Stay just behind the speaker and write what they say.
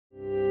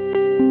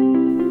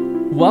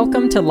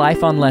Welcome to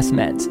Life on Less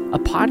Meds, a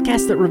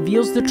podcast that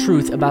reveals the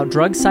truth about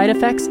drug side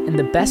effects and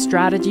the best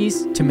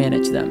strategies to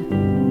manage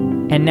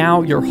them. And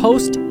now your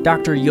host,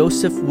 Dr.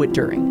 Joseph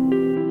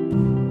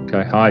Witt-During.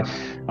 Okay, hi.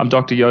 I'm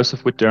Dr.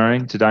 Joseph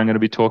Witt-During. Today I'm going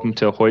to be talking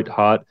to Hoyt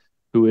Hart,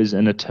 who is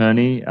an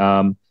attorney.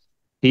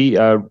 He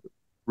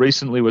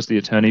recently was the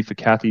attorney for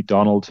Kathy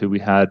Donald, who we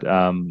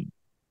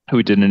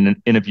did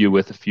an interview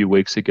with a few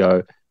weeks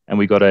ago, and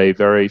we got a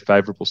very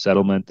favorable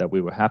settlement that we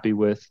were happy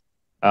with.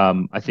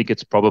 I think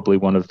it's probably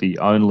one of the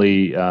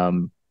only,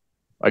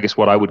 I guess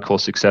what I would call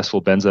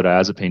successful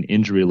benzodiazepine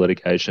injury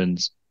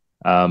litigations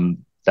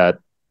that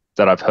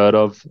I've heard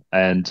of.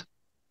 And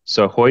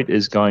so Hoyt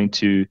is going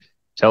to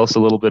tell us a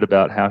little bit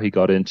about how he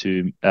got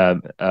into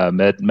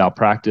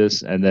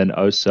malpractice, and then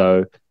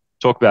also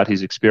talk about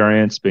his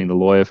experience being the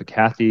lawyer for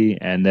Kathy,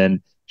 and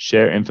then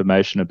share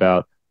information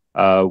about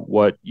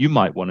what you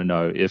might want to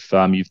know if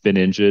you've been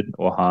injured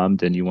or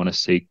harmed and you want to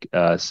seek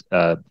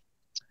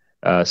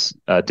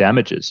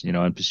damages,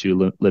 and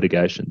pursue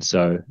litigation.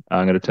 So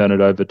I'm going to turn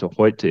it over to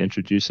Hoyt to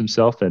introduce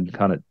himself and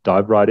kind of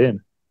dive right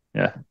in.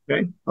 Yeah.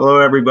 Okay. Hello,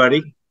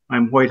 everybody.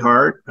 I'm Hoyt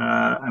Hart.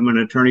 I'm an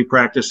attorney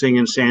practicing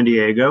in San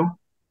Diego.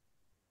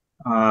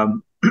 I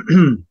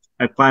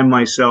find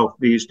myself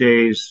these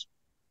days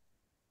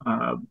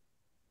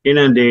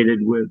inundated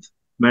with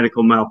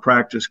medical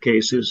malpractice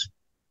cases,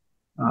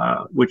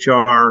 which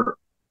are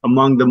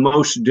among the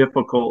most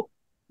difficult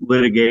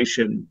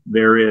litigation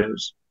there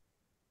is.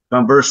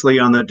 Conversely,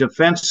 on the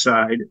defense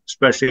side,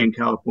 especially in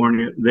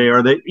California, they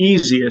are the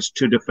easiest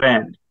to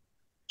defend.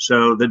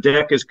 So the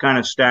deck is kind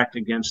of stacked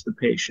against the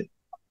patient.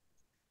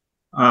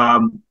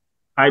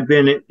 I've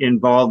been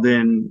involved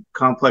in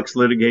complex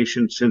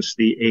litigation since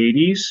the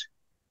 80s.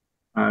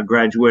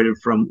 Graduated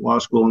from law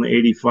school in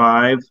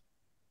 85.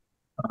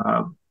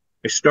 I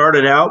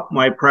started out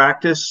my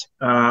practice,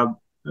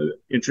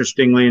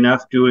 interestingly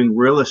enough, doing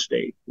real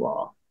estate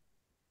law.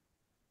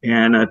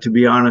 And to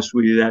be honest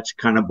with you, that's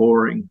kind of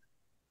boring.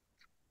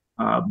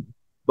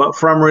 But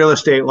from real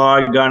estate law,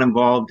 I got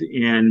involved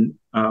in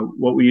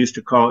what we used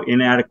to call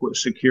inadequate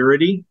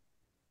security.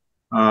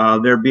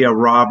 There'd be a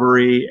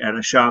robbery at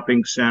a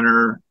shopping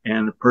center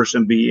and the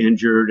person be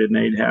injured, and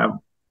they'd have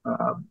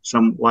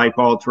some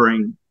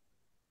life-altering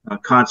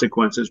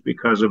consequences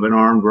because of an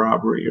armed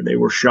robbery, or they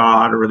were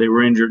shot, or they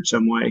were injured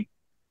some way.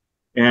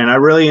 And I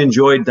really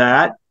enjoyed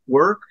that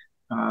work.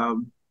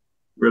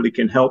 Really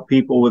can help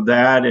people with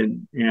that,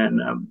 and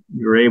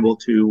you're able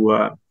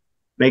to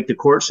make the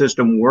court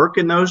system work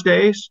in those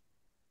days.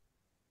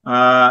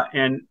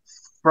 And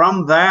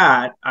from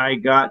that, I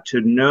got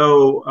to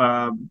know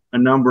a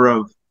number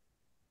of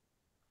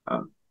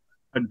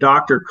a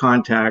doctor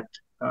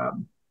contact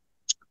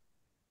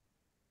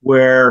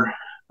where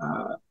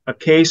a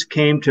case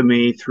came to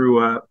me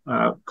through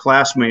a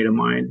classmate of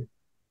mine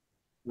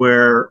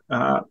where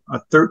a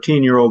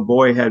 13-year-old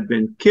boy had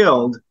been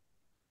killed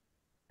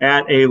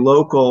at a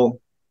local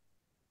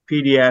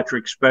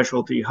pediatric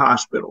specialty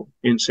hospital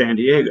in San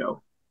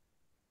Diego.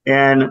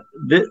 And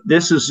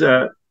this is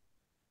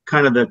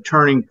kind of the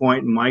turning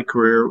point in my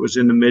career. It was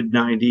in the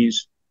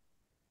mid-90s.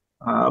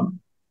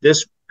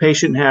 This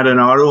patient had an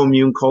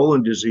autoimmune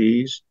colon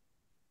disease,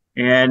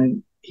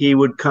 and he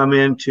would come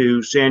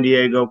into San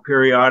Diego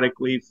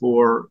periodically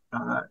for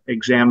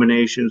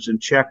examinations and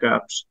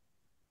checkups.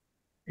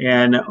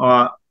 And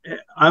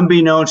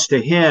unbeknownst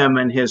to him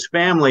and his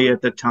family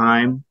at the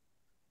time,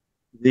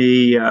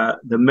 the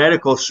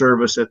medical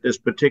service at this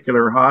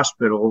particular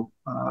hospital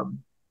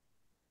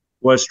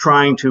was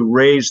trying to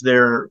raise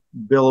their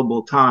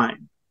billable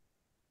time.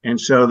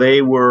 And so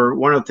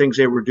one of the things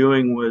they were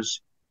doing was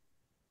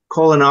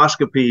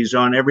colonoscopies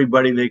on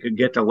everybody they could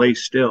get to lay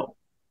still.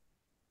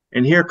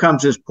 And here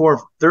comes this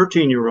poor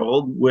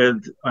 13-year-old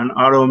with an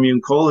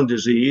autoimmune colon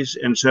disease.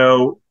 And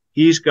so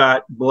he's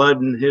got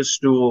blood in his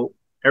stool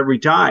every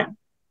time,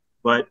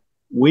 but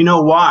we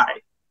know why.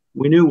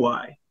 We knew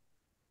why.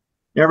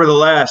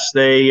 Nevertheless,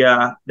 they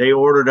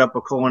ordered up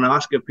a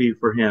colonoscopy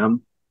for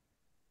him.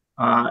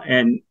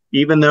 And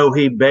even though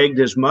he begged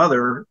his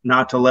mother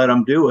not to let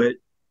him do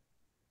it,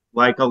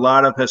 like a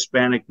lot of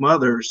Hispanic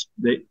mothers,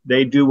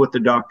 they do what the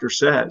doctor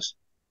says.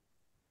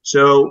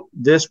 So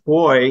this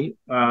boy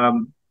got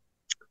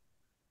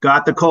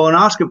the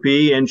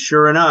colonoscopy, and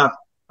sure enough,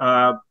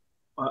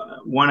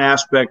 one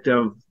aspect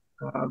of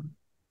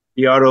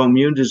the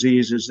autoimmune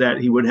disease is that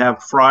he would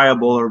have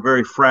friable or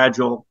very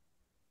fragile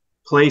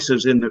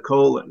places in the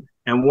colon.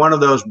 And one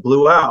of those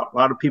blew out. A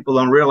lot of people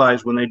don't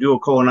realize when they do a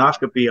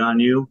colonoscopy on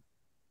you,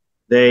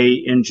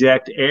 they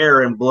inject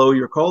air and blow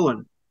your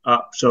colon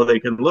up so they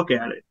can look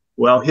at it.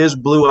 Well, his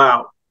blew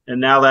out,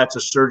 and now that's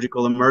a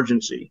surgical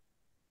emergency.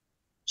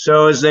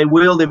 So as they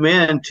wheeled him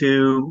in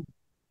to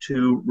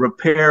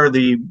repair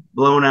the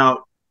blown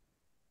out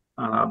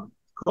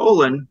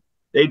colon,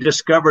 they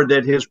discovered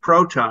that his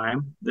pro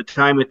time, the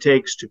time it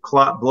takes to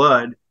clot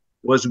blood,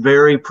 was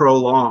very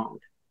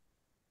prolonged.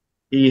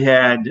 He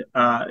had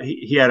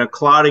a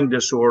clotting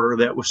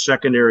disorder that was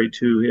secondary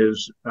to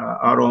his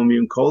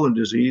autoimmune colon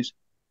disease,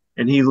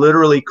 and he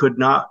literally could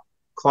not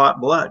clot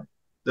blood.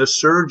 The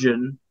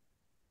surgeon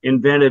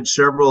invented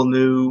several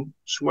new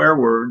swear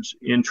words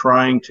in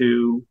trying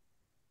to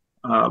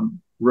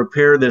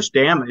repair this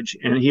damage,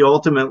 and he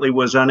ultimately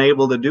was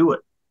unable to do it.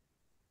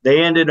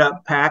 They ended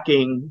up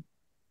packing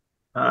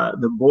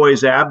the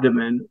boy's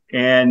abdomen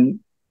and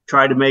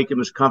tried to make him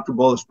as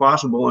comfortable as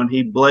possible, and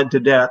he bled to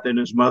death in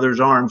his mother's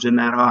arms in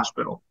that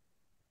hospital.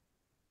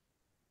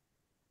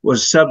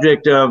 Was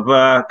subject of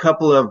a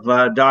couple of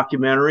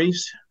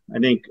documentaries. I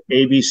think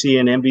ABC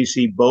and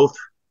NBC both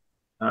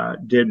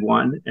did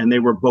one, and they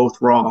were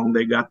both wrong.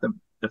 They got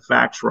the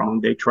facts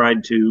wrong. They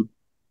tried to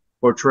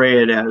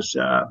portray it as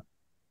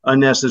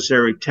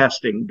unnecessary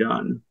testing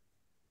done,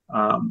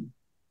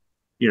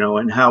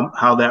 and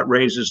how that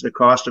raises the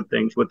cost of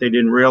things. What they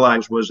didn't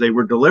realize was they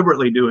were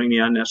deliberately doing the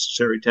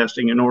unnecessary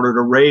testing in order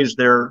to raise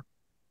their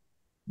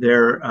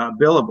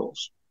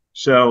billables.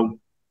 So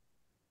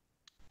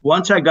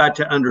once I got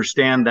to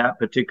understand that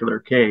particular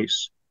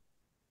case,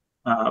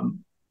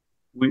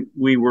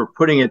 we were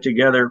putting it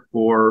together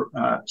for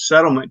a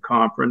settlement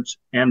conference,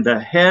 and the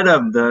head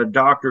of the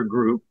doctor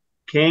group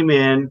came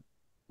in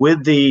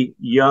with the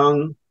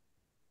young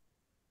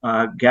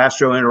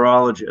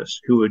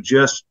gastroenterologist who had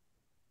just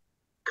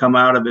come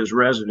out of his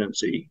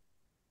residency,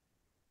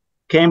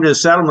 came to the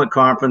settlement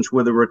conference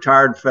with a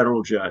retired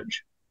federal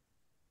judge.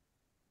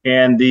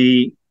 And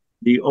the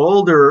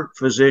older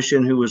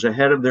physician who was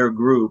ahead of their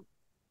group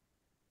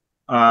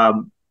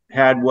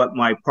had what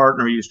my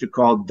partner used to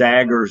call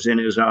daggers in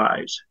his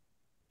eyes.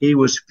 He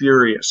was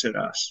furious at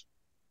us.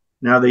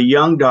 Now, the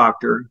young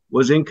doctor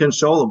was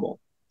inconsolable.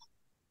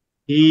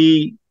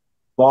 He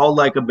bawled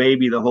like a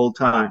baby the whole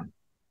time.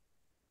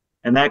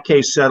 And that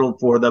case settled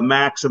for the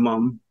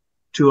maximum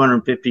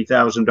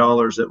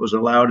 $250,000 that was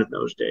allowed in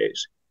those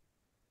days.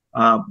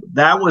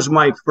 That was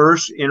my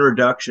first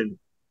introduction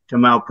to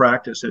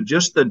malpractice, and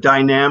just the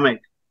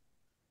dynamic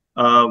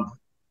of,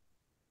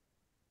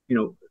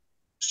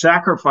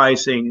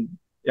 sacrificing.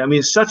 I mean,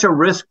 it's such a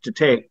risk to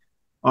take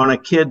on a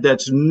kid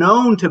that's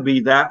known to be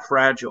that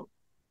fragile.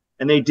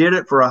 And they did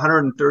it for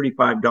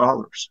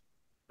 $135.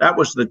 That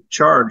was the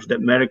charge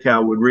that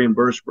Medi-Cal would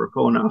reimburse for a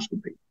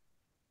colonoscopy.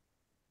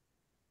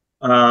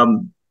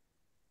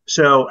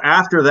 So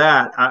after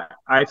that,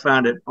 I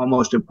found it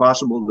almost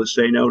impossible to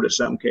say no to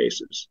some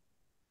cases.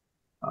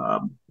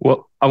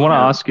 Well, I want to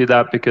ask you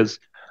that because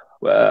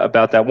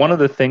about that. One of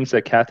the things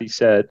that Kathy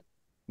said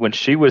when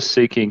she was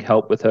seeking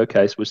help with her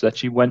case was that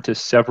she went to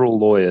several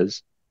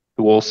lawyers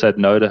who all said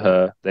no to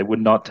her. They would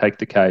not take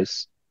the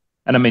case.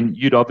 And I mean,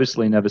 you'd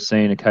obviously never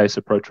seen a case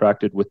of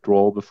protracted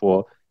withdrawal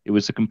before. It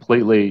was a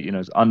completely, it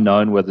was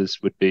unknown whether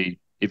this would be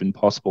even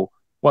possible.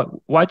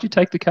 Why'd you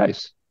take the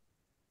case?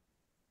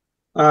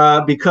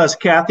 Because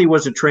Kathy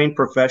was a trained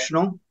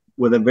professional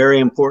with a very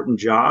important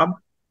job.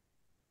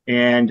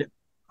 And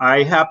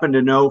I happen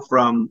to know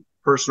from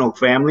personal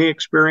family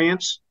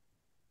experience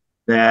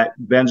that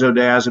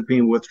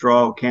benzodiazepine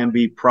withdrawal can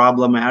be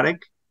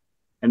problematic.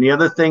 And the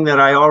other thing that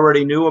I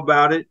already knew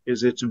about it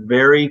is it's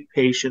very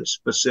patient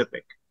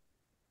specific.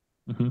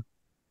 Mm-hmm.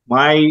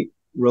 My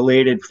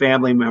related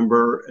family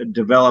member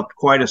developed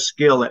quite a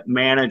skill at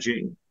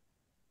managing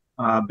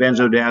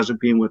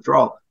benzodiazepine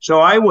withdrawal. So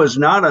I was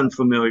not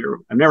unfamiliar.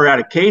 I've never had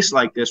a case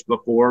like this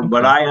before, okay,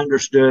 but I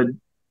understood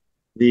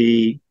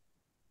the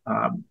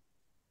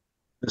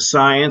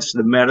science,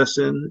 the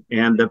medicine,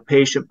 and the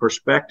patient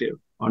perspective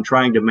on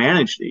trying to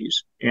manage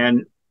these.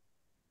 And,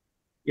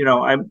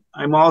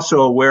 I'm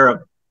also aware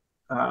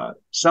of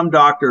some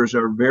doctors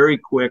are very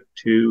quick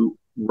to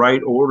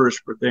write orders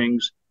for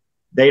things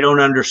they don't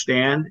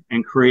understand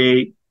and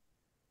create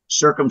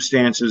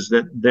circumstances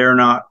that they're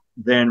not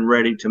then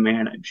ready to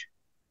manage.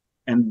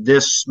 And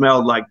this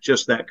smelled like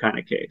just that kind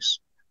of case.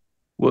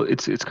 Well,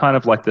 it's kind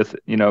of like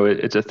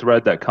it's a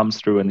thread that comes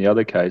through in the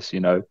other case,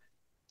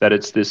 that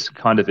it's this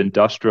kind of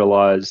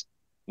industrialized.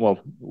 Well,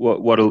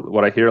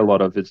 what I hear a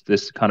lot of is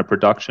this kind of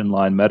production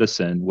line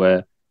medicine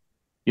where,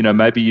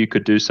 maybe you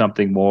could do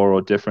something more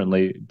or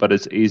differently, but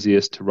it's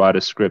easiest to write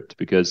a script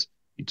because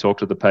you talk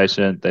to the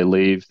patient, they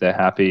leave, they're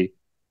happy,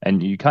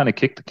 and you kind of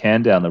kick the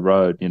can down the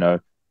road.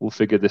 We'll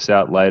figure this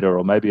out later,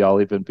 or maybe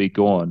I'll even be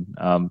gone.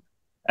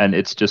 And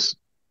it's just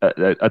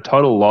a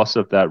total loss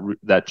of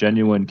that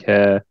genuine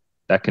care,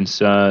 that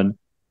concern,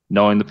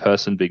 knowing the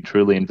person, being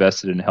truly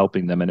invested in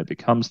helping them, and it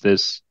becomes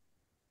this.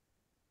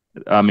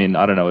 I mean,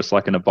 I don't know, it's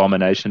like an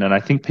abomination. And I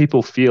think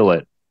people feel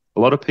it. A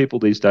lot of people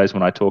these days,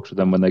 when I talk to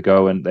them, when they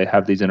go and they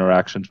have these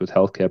interactions with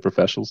healthcare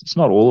professionals, it's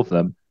not all of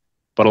them,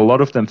 but a lot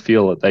of them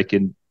feel it.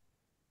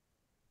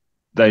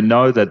 They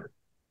know that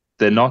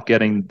they're not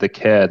getting the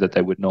care that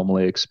they would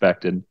normally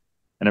expect. And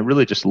it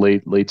really just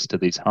leads to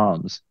these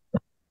harms.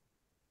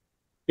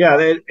 Yeah,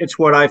 it's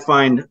what I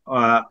find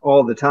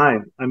all the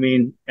time. I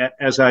mean,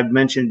 as I've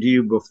mentioned to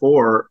you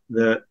before,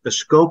 the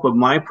scope of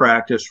my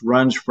practice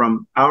runs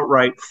from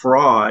outright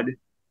fraud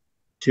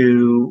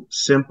to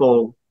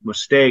simple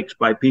mistakes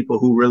by people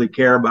who really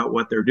care about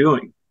what they're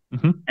doing,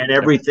 mm-hmm, and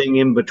everything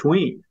in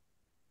between.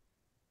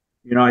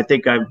 I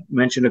think I've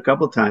mentioned a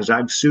couple of times,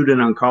 I've sued an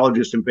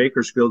oncologist in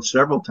Bakersfield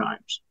several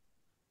times,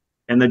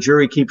 and the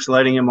jury keeps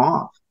letting him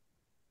off.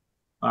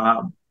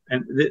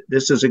 and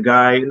this is a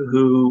guy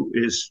who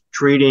is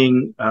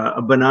treating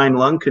a benign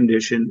lung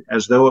condition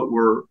as though it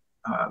were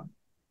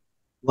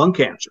lung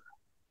cancer.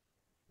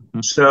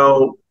 Mm-hmm.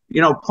 So,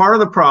 part of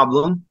the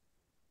problem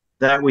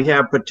that we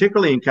have,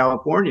 particularly in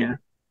California,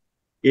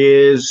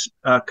 is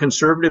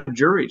conservative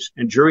juries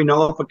and jury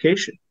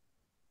nullification.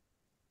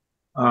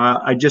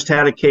 I just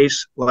had a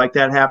case like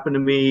that happen to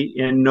me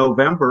in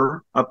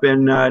November up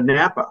in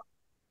Napa.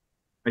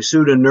 I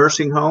sued a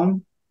nursing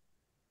home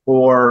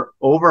for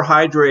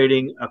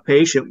overhydrating a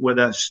patient with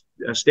a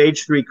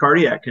stage 3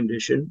 cardiac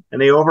condition,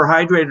 and they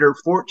overhydrated her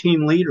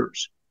 14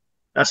 liters.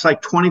 That's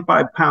like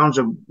 25 pounds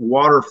of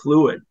water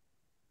fluid.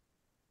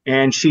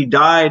 And she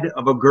died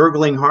of a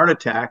gurgling heart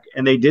attack,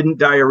 and they didn't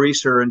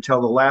diurese her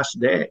until the last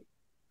day.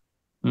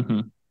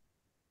 Mm-hmm.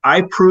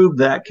 I proved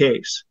that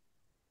case.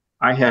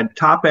 I had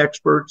top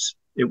experts.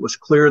 It was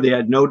clear they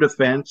had no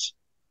defense.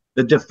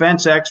 The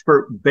defense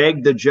expert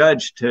begged the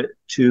judge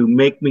to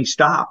make me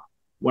stop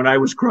when I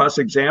was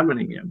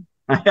cross-examining him.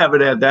 I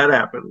haven't had that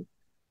happen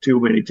too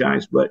many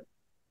times,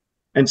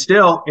 and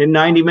still in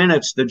 90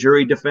 minutes, the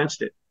jury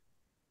defensed it.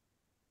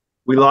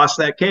 We lost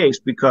that case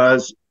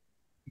because,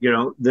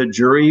 the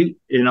jury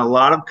in a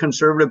lot of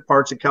conservative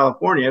parts of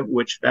California,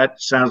 which that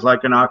sounds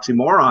like an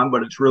oxymoron,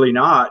 but it's really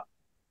not.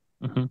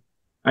 Mm-hmm.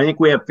 I think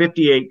we have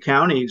 58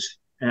 counties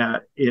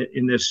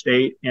in this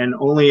state, and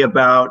only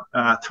about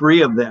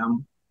 3 of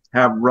them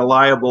have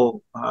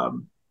reliable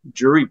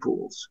jury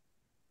pools.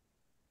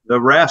 The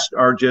rest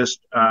are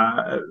just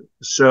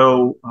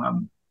so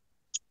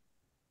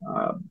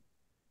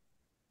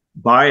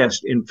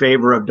biased in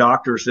favor of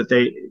doctors that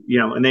they,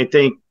 and they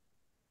think,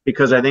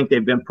 because I think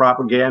they've been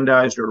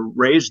propagandized or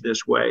raised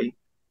this way,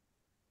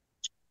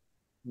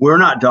 we're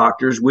not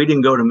doctors. We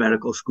didn't go to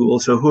medical school,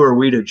 so who are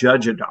we to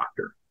judge a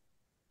doctor?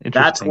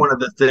 That's one of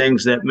the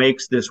things that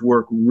makes this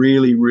work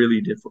really,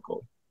 really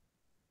difficult.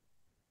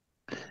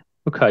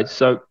 Okay,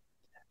 so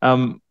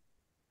I'd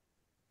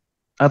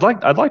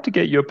like to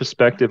get your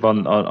perspective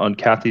on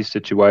Kathy's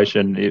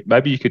situation.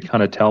 Maybe you could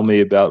kind of tell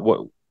me about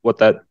what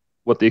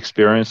the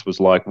experience was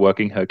like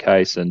working her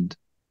case and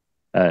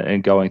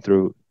going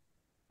through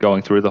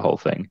the whole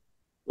thing.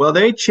 Well,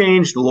 they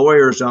changed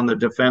lawyers on the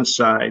defense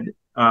side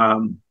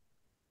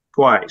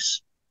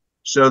twice.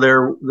 So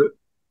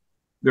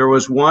there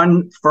was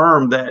one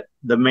firm that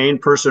the main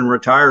person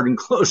retired and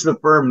closed the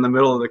firm in the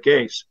middle of the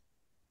case.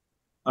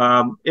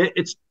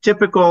 It's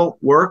typical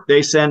work.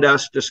 They send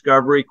us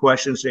discovery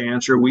questions to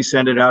answer. We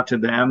send it out to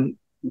them.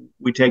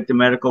 We take the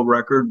medical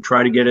record,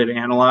 try to get it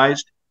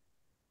analyzed.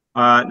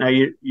 Now,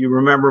 you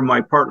remember my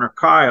partner,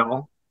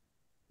 Kyle.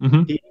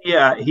 Mm-hmm.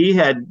 He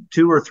had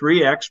 2 or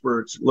 3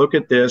 experts look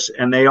at this,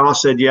 and they all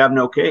said, you have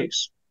no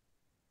case.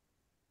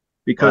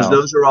 Because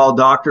those are all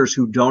doctors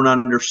who don't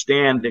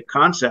understand the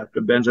concept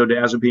of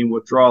benzodiazepine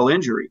withdrawal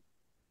injury.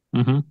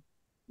 Mm-hmm.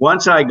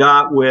 Once I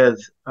got with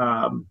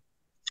Dr.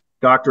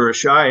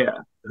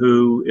 Ashaya,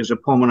 who is a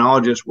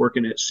pulmonologist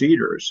working at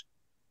Cedars,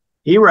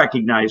 he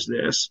recognized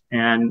this,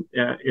 and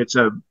it's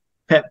a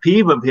pet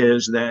peeve of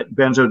his that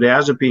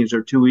benzodiazepines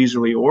are too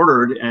easily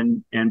ordered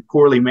and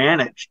poorly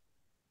managed.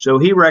 So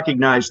he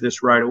recognized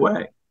this right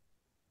away.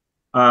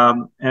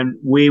 And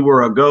we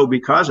were a go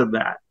because of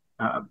that.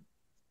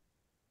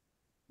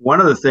 One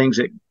of the things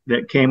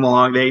that came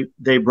along,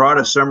 they brought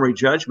a summary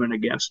judgment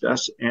against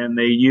us, and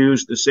they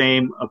used the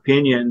same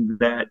opinion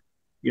that,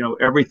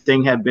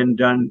 everything had been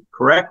done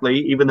correctly,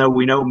 even though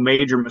we know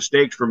major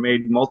mistakes were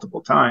made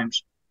multiple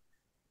times.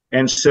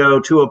 And so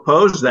to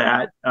oppose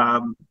that,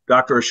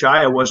 Dr.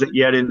 Ashaya wasn't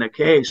yet in the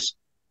case.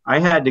 I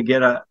had to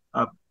get a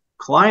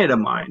client of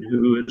mine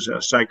who is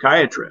a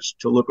psychiatrist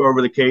to look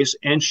over the case,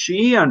 and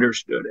she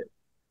understood it.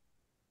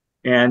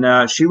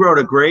 And she wrote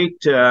a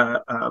great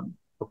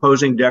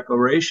opposing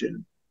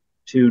declaration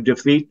to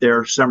defeat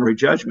their summary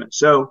judgment.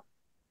 So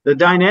the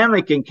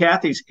dynamic in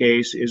Kathy's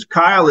case is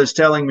Kyle is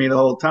telling me the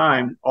whole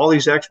time, all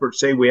these experts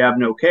say we have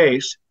no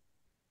case.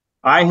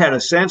 I had a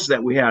sense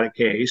that we had a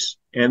case.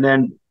 And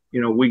then,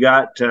 we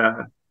got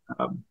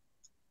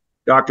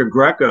Dr.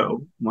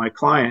 Greco, my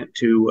client,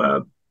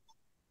 to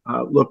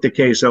look the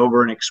case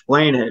over and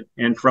explain it.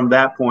 And from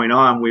that point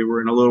on, we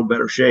were in a little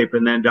better shape.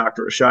 And then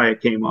Dr. Ashaya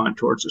came on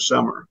towards the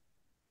summer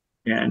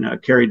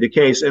and carried the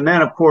case. And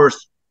then, of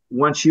course,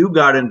 once you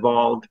got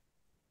involved,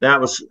 that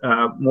was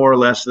more or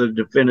less the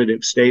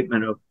definitive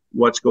statement of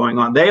what's going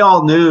on. They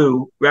all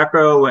knew,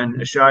 Greco and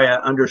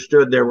Ashaya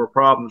understood there were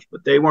problems,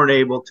 but they weren't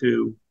able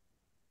to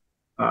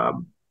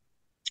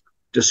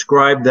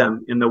describe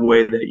them in the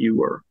way that you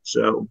were.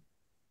 So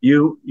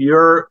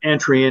your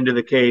entry into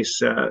the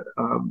case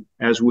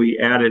as we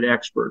added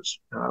experts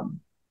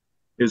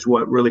is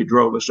what really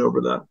drove us over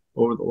the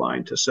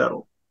line to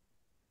settle.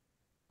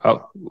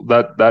 Oh,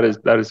 that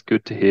is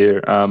good to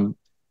hear.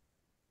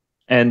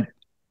 And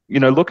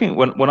looking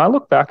when I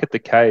look back at the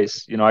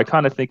case, I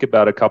kind of think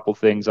about a couple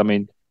things. I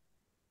mean,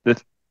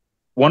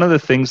 one of the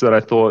things that I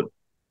thought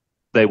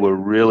they were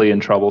really in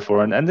trouble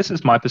for, and this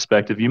is my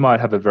perspective, you might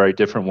have a very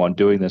different one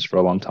doing this for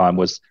a long time,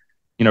 was,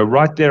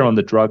 right there on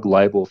the drug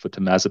label for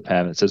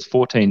temazepam, it says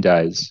 14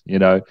 days.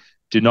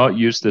 do not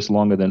use this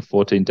longer than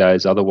 14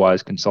 days.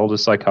 Otherwise, consult a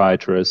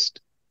psychiatrist.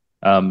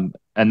 And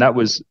that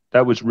was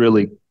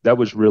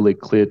really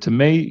clear to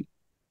me.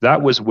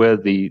 That was where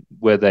they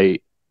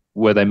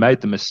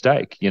made the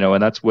mistake,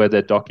 and that's where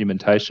their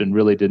documentation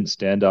really didn't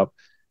stand up.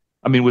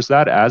 I mean, was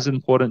that as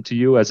important to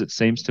you as it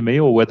seems to me,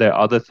 or were there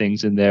other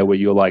things in there where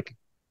you're like,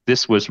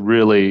 this was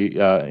really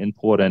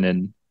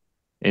important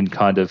in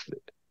kind of,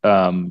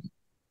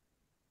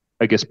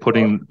 I guess,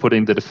 putting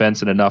the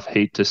defense in enough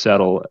heat to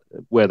settle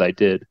where they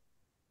did?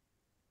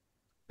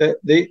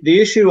 The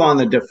issue on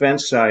the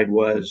defense side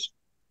was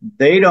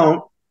they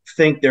don't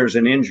think there's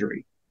an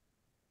injury.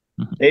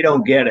 Mm-hmm. They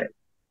don't get it.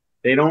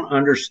 They don't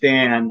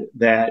understand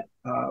that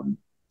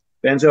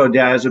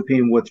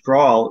benzodiazepine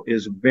withdrawal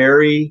is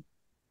very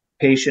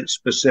patient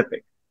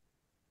specific.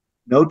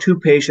 No two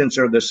patients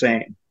are the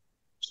same.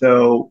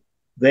 So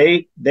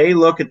they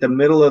look at the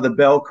middle of the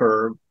bell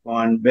curve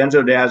on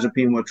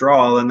benzodiazepine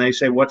withdrawal and they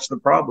say, what's the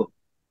problem?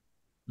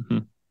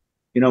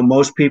 Mm-hmm.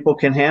 Most people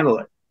can handle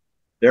it.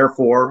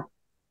 Therefore,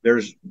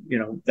 there's,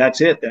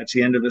 that's it. That's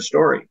the end of the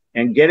story.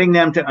 And getting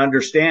them to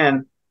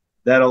understand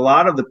that a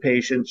lot of the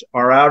patients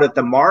are out at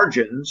the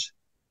margins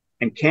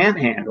and can't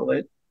handle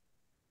it.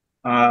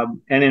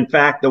 And in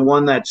fact, the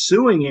one that's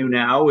suing you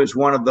now is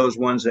one of those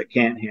ones that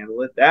can't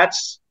handle it.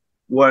 That's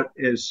what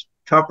is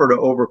tougher to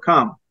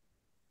overcome.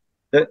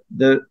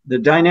 The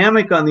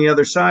dynamic on the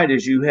other side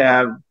is you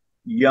have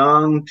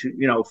young to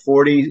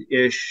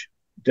 40-ish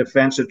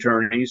defense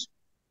attorneys,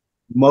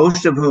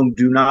 most of whom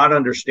do not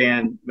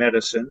understand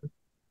medicine.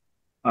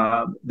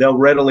 They'll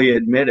readily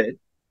admit it.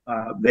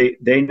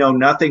 They know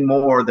nothing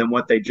more than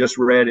what they just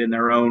read in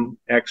their own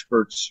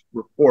expert's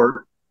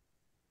report.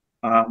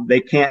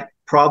 They can't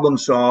problem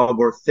solve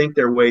or think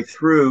their way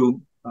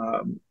through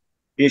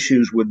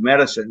issues with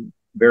medicine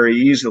very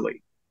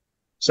easily.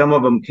 Some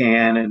of them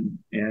can,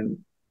 and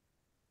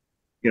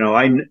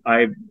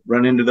I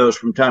run into those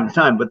from time to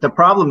time. But the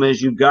problem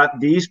is you've got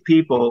these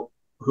people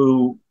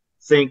who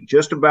think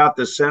just about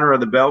the center of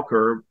the bell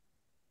curve.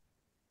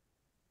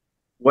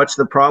 What's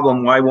the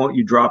problem? Why won't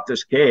you drop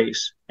this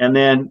case? And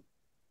then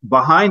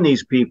behind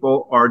these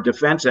people are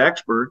defense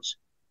experts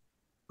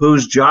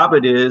whose job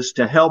it is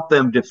to help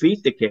them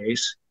defeat the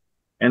case.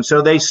 And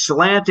so they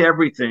slant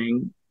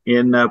everything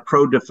in a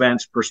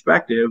pro-defense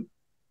perspective.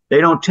 They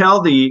don't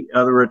tell the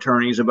other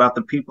attorneys about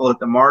the people at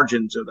the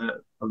margins of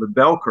the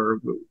bell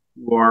curve who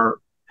are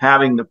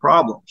having the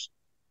problems.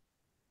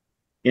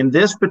 In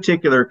this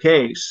particular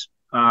case,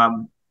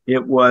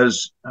 it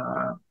was,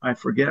 I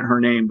forget her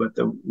name, but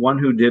the one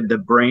who did the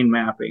brain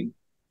mapping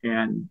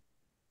and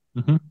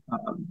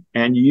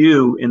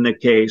you in the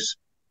case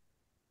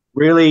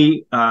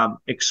really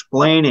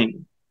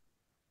explaining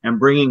and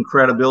bringing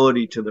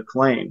credibility to the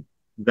claim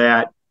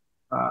that,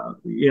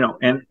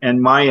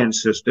 and my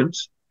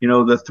insistence,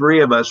 the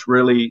three of us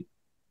really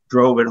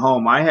drove it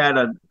home. I had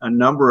a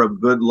number of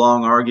good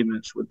long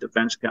arguments with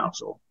defense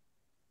counsel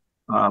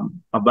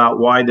about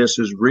why this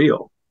is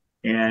real,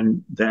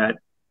 and that,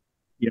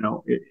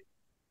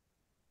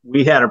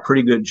 we had a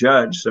pretty good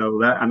judge. So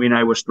that,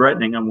 I was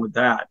threatening him with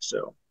that.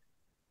 So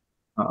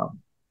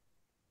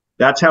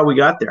that's how we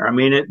got there.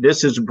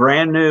 This is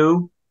brand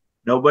new.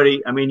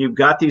 You've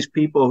got these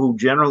people who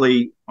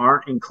generally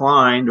aren't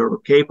inclined or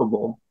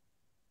capable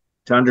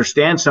to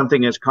understand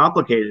something as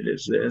complicated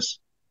as this,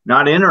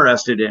 not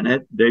interested in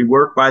it. They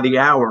work by the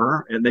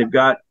hour, and they've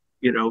got,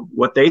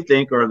 what they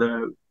think are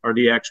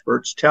the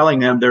experts telling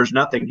them there's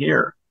nothing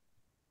here.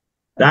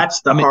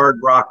 That's the hard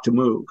rock to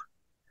move.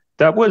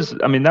 That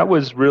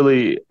was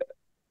really,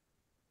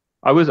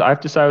 I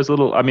have to say I was a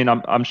little,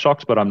 I'm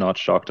shocked, but I'm not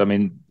shocked.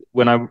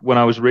 When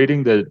I was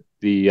reading the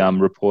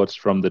reports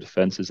from the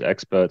defense's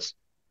experts,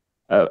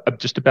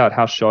 just about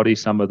how shoddy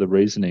some of the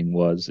reasoning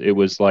was, it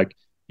was like,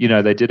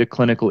 they did a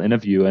clinical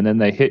interview and then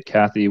they hit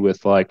Kathy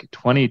with like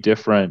 20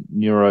 different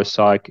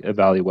neuropsych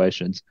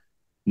evaluations,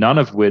 none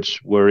of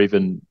which were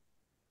even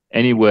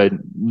anywhere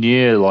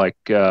near like,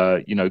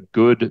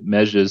 good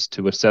measures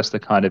to assess the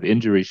kind of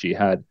injury she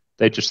had.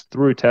 They just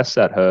threw tests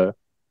at her,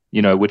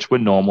 which were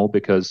normal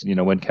because,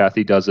 when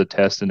Kathy does a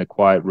test in a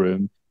quiet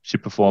room, she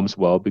performs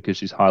well because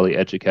she's highly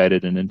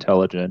educated and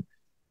intelligent.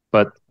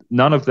 But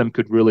none of them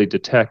could really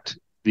detect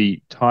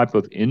the type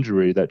of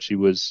injury that she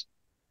was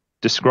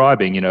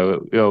describing.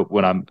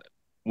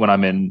 When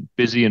I'm in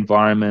busy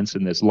environments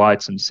and there's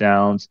lights and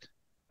sounds,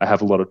 I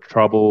have a lot of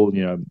trouble.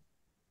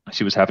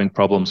 She was having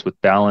problems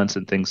with balance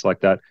and things like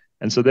that.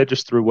 And so they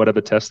just threw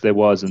whatever test there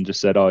was and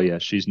just said, oh yeah,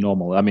 she's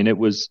normal.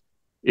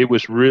 It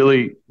was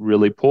really,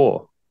 really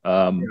poor.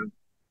 Another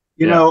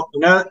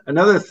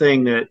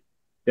thing that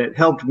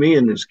helped me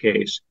in this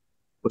case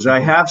was I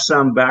have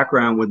some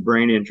background with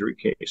brain injury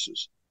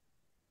cases,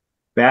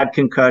 bad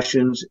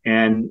concussions.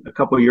 And a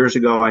couple of years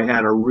ago, I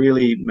had a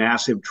really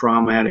massive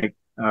traumatic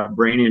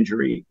brain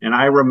injury. And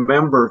I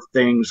remember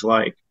things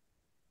like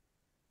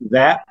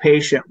that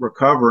patient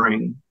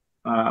recovering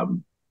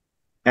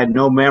had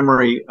no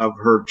memory of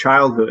her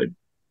childhood.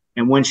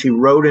 And when she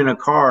rode in a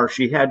car,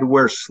 she had to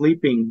wear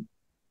sleeping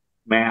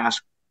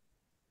mask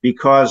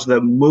because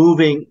the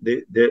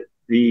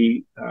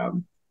the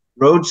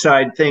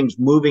roadside things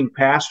moving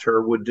past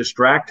her would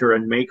distract her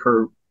and make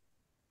her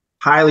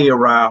highly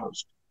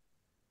aroused.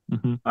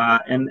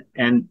 Mm-hmm.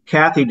 And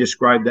Kathy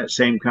described that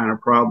same kind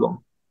of problem.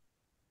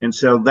 And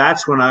so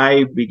that's when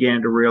I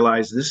began to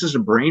realize this is a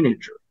brain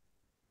injury.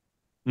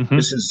 Mm-hmm.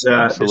 This is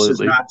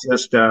Absolutely. not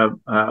just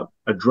a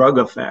drug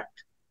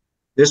effect.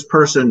 This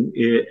person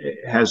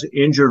has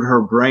injured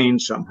her brain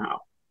somehow.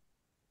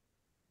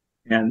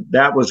 And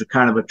that was a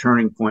kind of a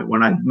turning point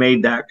when I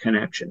made that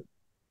connection.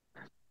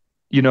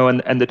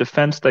 And the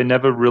defense, they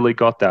never really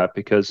got that,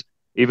 because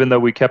even though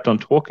we kept on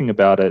talking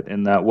about it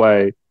in that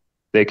way,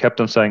 they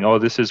kept on saying, oh,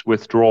 this is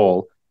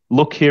withdrawal.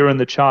 Look here in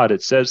the chart.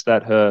 It says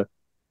that her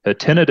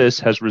tinnitus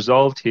has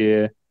resolved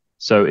here,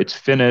 so it's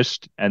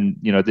finished. And,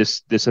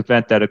 this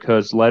event that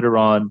occurs later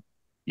on,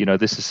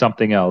 this is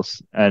something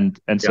else. And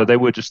so they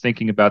were just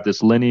thinking about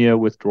this linear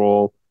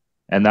withdrawal.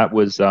 And that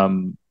was, I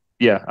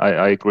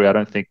agree. I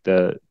don't think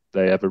that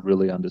they ever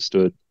really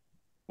understood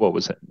what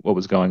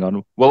was going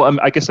on. Well,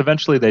 I guess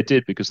eventually they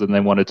did, because then they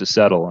wanted to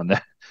settle on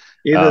that.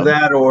 Either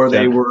that, or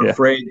they were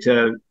afraid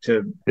to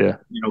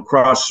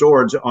cross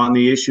swords on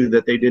the issue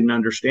that they didn't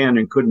understand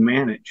and couldn't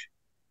manage.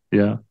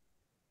 Yeah.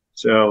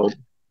 So,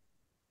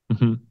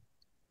 mm-hmm.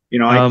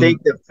 I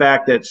think the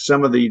fact that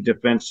some of the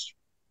defense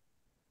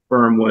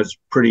firm was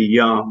pretty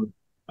young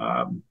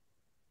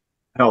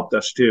helped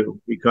us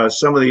too, because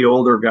some of the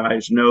older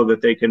guys know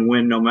that they can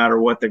win no matter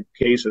what the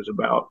case is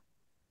about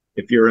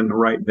if you're in the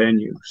right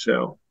venue.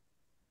 So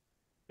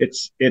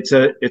it's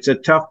a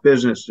tough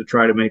business to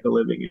try to make a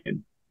living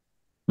in.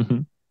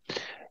 Mm-hmm.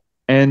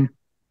 And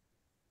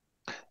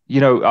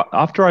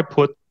after I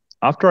put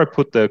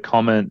the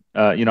comment,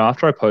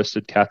 after I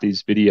posted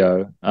Kathy's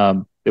video,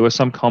 there were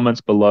some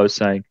comments below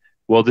saying,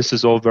 well, this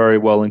is all very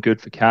well and good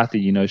for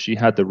Kathy. She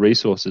had the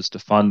resources to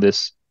fund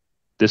this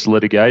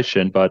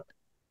litigation, but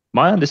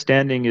my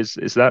understanding is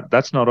that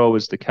that's not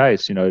always the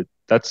case.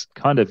 That's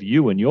kind of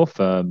you and your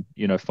firm,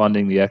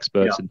 funding the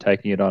experts and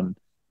taking it on.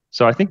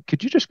 So I think,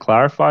 could you just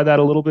clarify that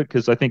a little bit?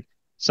 Because I think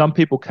some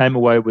people came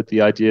away with the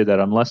idea that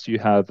unless you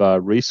have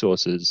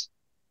resources,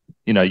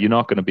 you're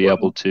not going to be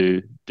able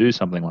to do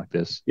something like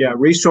this. Yeah,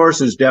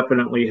 resources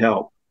definitely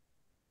help.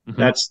 Mm-hmm.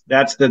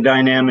 That's the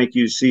dynamic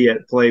you see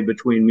at play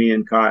between me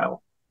and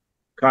Kyle.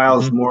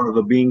 Kyle's mm-hmm. more of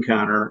a bean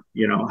counter.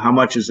 How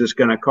much is this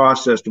going to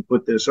cost us to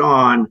put this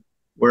on?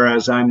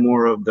 Whereas I'm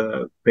more of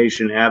the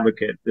patient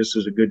advocate. This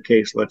is a good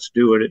case. Let's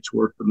do it. It's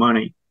worth the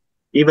money.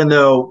 Even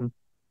though, mm-hmm.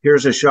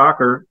 here's a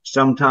shocker,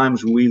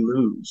 sometimes we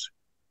lose.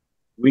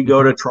 We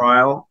go to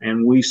trial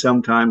and we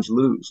sometimes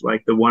lose,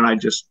 like the one I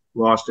just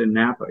lost in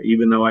Napa,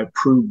 even though I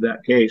proved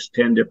that case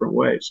 10 different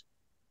ways.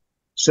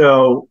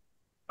 So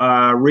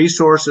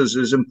resources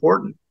is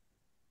important.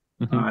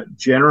 Mm-hmm.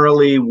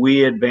 Generally,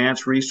 we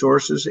advance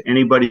resources.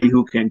 Anybody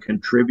who can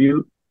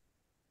contribute,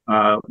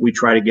 we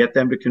try to get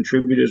them to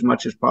contribute as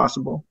much as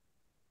possible.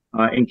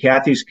 In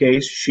Kathy's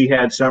case, she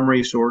had some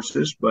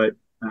resources,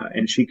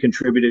 and she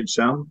contributed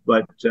some,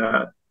 but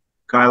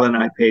Kyle and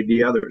I paid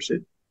the others.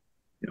 It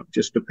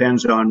just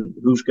depends on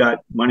who's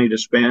got money to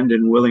spend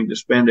and willing to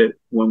spend it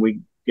when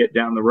we get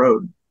down the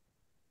road.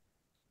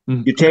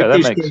 You take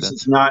these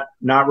cases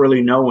not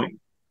really knowing.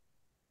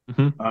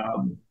 Mm-hmm.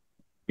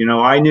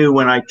 I knew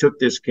when I took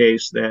this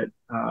case that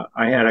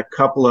I had a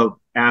couple of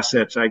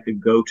assets I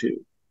could go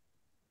to,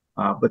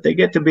 but they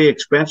get to be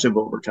expensive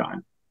over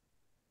time.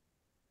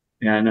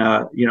 And,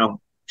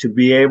 to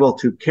be able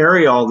to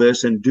carry all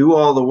this and do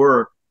all the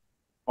work,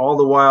 all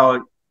the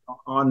while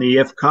on the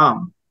if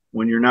come,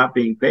 when you're not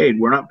being paid,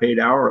 we're not paid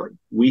hourly.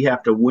 We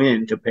have to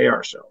win to pay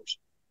ourselves.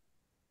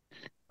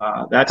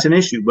 That's an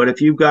issue. But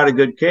if you've got a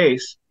good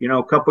case,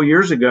 a couple of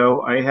years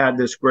ago, I had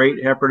this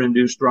great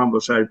heparin-induced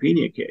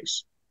thrombocytopenia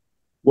case.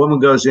 Woman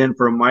goes in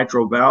for a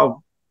mitral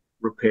valve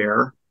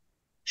repair.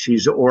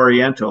 She's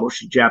Oriental,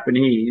 she's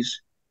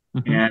Japanese,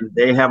 mm-hmm. and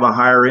they have a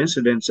higher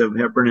incidence of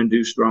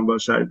heparin-induced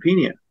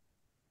thrombocytopenia.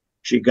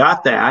 She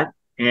got that,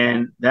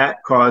 and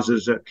that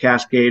causes a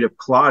cascade of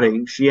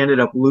clotting. She ended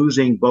up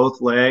losing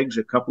both legs,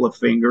 a couple of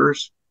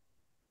fingers,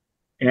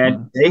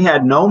 and they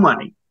had no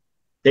money.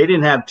 They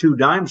didn't have 2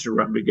 dimes to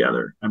rub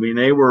together. I mean,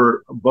 they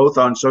were both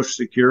on Social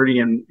Security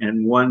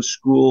and one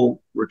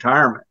school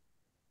retirement.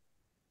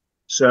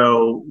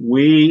 So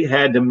we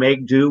had to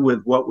make do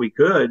with what we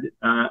could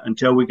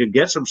until we could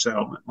get some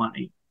settlement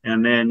money,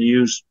 and then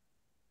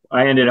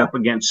I ended up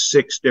against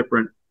 6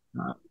 different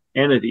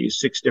entities,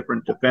 6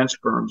 different defense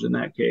firms in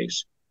that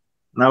case.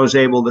 And I was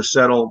able to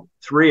settle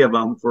 3 of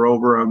them for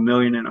over $1.25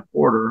 million.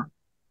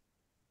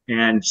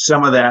 And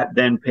some of that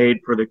then paid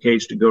for the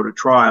case to go to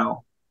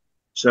trial.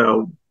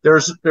 So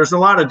there's a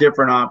lot of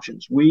different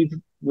options. We've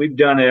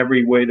done it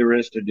every way there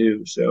is to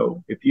do.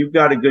 So if you've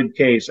got a good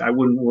case, I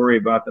wouldn't worry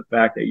about the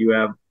fact that you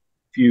have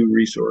few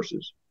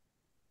resources.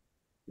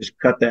 Just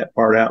cut that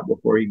part out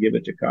before you give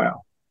it to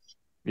Kyle.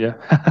 Yeah.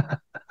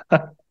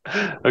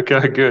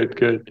 Okay,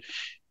 good.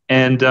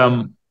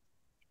 And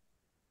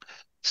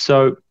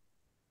so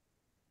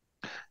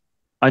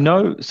I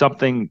know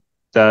something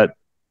that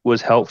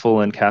was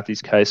helpful in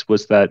Kathy's case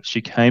was that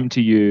she came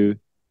to you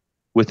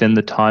within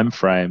the time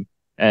frame.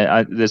 And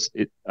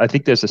I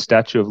think there's a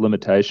statute of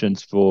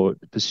limitations for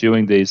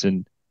pursuing these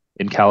in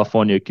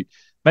California.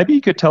 Maybe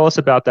you could tell us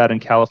about that in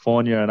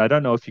California. And I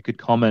don't know if you could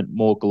comment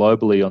more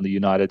globally on the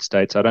United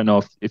States. I don't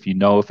know if you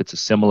know if it's a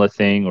similar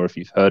thing or if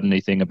you've heard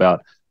anything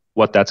about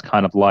what that's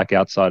kind of like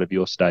outside of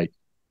your state.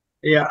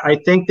 Yeah, I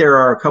think there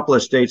are a couple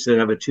of states that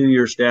have a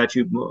 2-year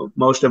statute.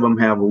 Most of them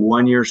have a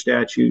 1-year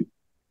statute.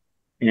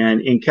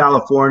 And in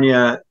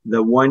California,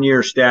 the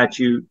 1-year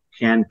statute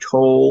can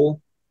toll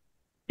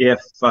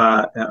if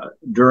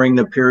during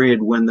the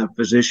period when the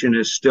physician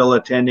is still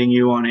attending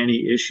you on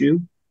any issue.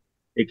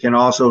 It can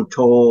also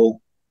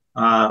toll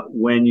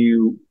when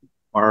you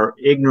are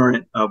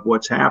ignorant of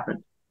what's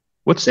happened.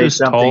 What's this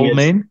toll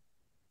mean?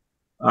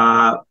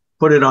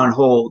 Put it on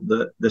hold.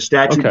 The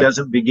statute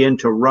doesn't begin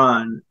to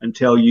run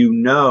until you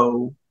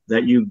know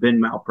that you've been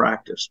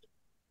malpracticed.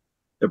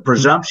 The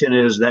presumption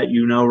is that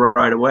you know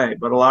right away,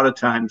 but a lot of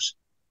times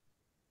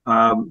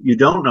you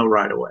don't know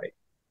right away.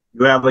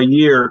 You have a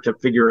year to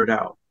figure it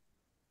out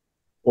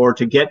or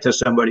to get to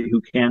somebody who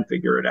can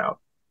figure it out.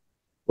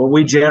 What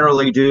we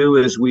generally do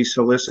is we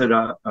solicit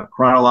a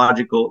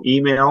chronological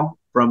email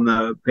from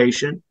the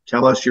patient,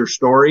 tell us your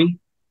story,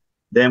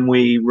 then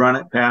we run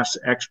it past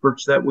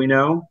experts that we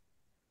know,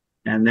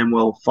 and then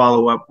we'll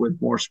follow up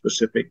with more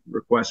specific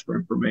requests for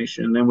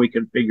information, and then we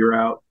can figure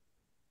out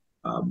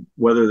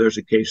whether there's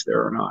a case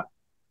there or not.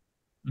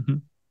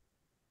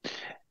 Mm-hmm.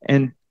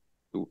 And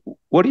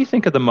what do you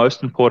think are the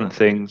most important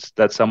things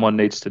that someone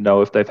needs to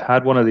know if they've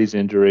had one of these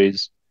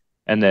injuries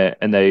and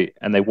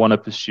they want to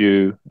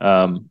pursue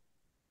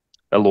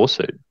a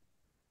lawsuit?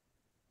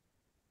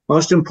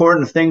 Most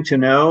important thing to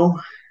know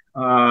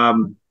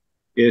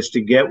is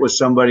to get with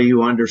somebody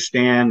who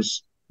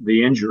understands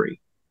the injury,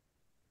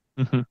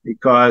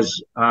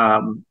 because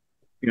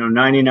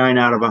 99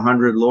 out of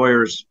 100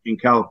 lawyers in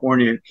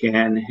California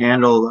can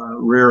handle a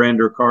rear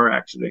end or car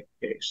accident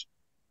case.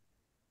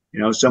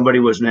 Somebody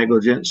was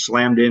negligent,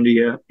 slammed into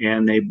you,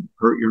 and they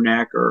hurt your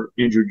neck or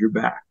injured your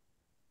back.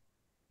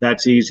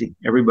 That's easy.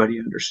 Everybody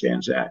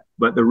understands that.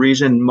 But the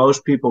reason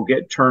most people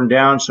get turned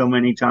down so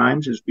many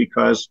times is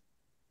because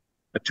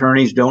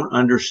attorneys don't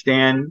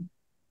understand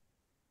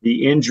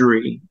the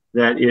injury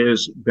that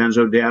is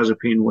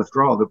benzodiazepine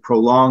withdrawal. The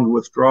prolonged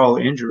withdrawal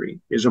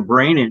injury is a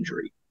brain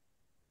injury.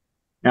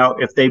 Now,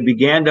 if they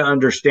began to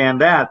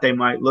understand that, they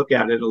might look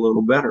at it a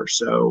little better.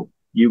 So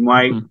you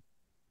might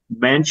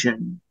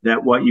mention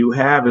that what you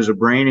have is a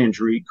brain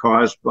injury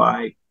caused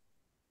by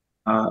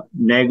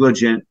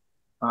negligent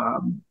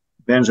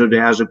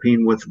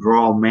benzodiazepine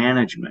withdrawal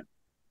management.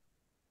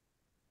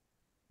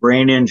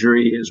 Brain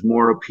injury is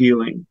more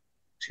appealing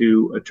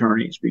to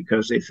attorneys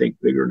because they think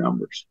bigger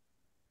numbers.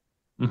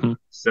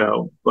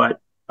 So, but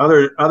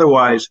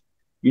otherwise,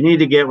 you need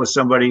to get with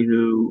somebody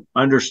who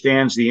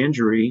understands the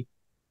injury.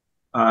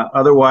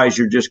 Otherwise,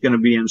 you're just going to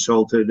be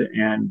insulted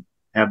and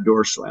have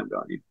doors slammed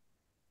on you.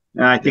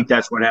 And I think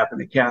that's what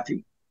happened to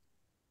Kathy.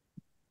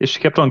 Yeah, she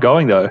kept on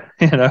going though,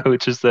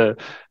 which is the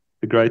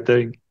great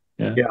thing.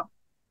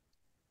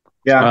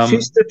 Yeah,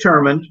 she's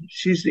determined.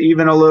 She's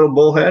even a little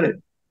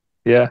bullheaded.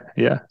 Yeah.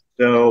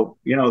 So,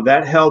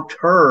 that helped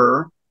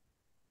her,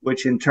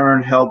 which in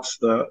turn helps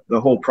the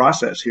whole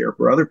process here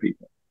for other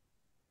people.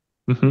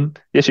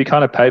 Yeah, she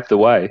kind of paved the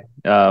way.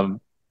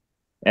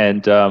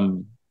 And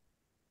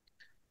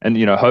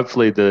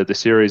hopefully the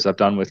series I've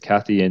done with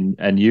Kathy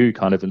and you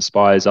kind of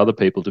inspires other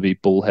people to be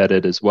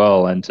bullheaded as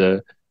well and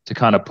to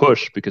kind of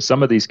push, because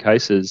some of these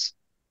cases,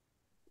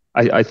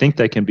 I think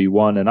they can be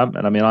won. And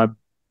I'm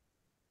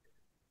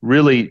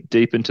really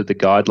deep into the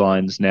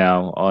guidelines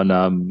now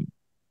on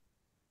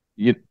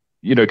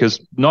because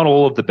not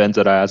all of the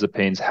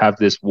benzodiazepines have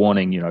this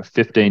warning,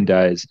 15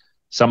 days.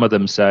 Some of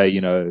them say,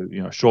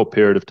 short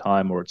period of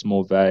time, or it's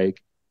more vague.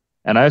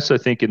 And I also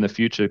think in the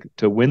future,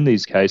 to win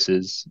these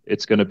cases,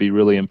 it's going to be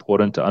really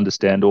important to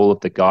understand all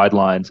of the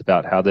guidelines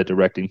about how they're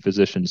directing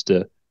physicians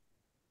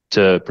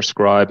to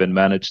prescribe and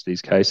manage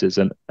these cases.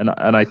 And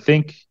I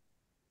think,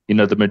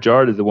 the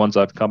majority of the ones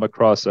I've come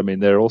across,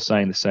 they're all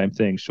saying the same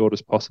thing: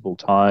 shortest possible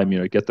time,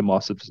 get them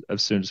off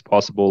as soon as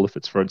possible. If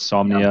it's for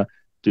insomnia,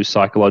 do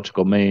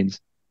psychological means.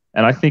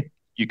 And I think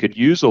you could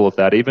use all of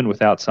that even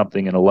without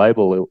something in a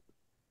label,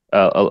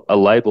 a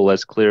label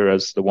as clear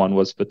as the one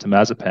was for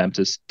temazepam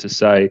to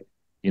say,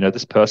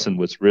 this person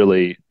was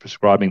really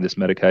prescribing this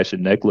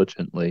medication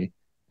negligently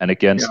and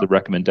against the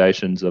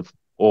recommendations of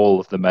all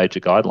of the major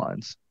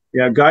guidelines.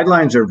 Yeah,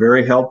 guidelines are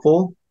very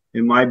helpful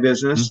in my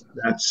business.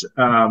 That's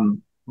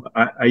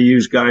I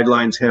use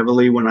guidelines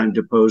heavily when I'm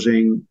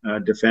deposing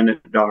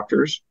defendant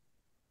doctors.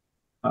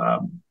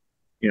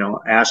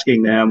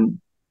 Asking them,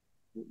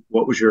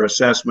 what was your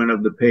assessment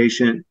of the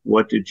patient?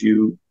 What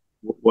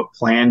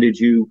plan did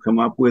you come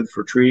up with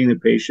for treating the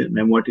patient? And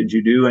then what did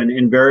you do? And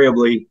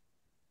invariably,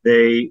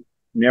 they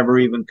never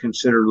even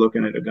considered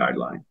looking at a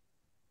guideline,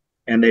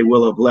 and they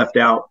will have left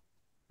out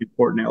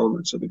important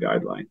elements of the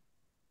guideline.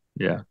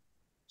 Yeah.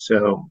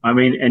 So,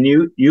 and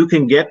you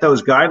can get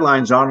those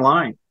guidelines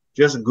online.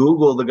 Just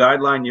Google the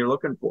guideline you're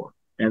looking for,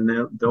 and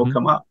they'll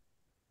come up.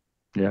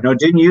 Yeah. It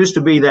didn't used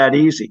to be that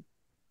easy.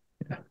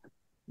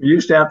 We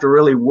used to have to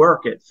really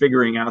work at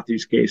figuring out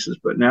these cases,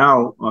 but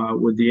now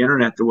with the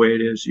internet the way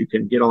it is, you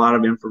can get a lot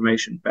of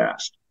information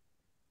fast.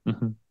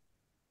 Mm-hmm.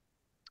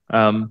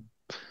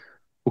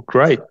 Well,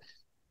 great.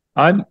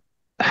 I'm,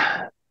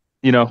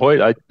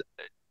 Hoyt,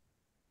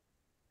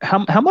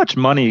 how much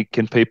money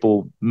can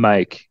people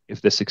make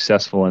if they're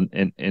successful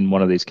in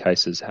one of these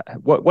cases?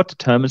 What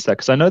determines that?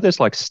 Because I know there's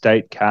like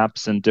state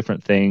caps and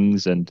different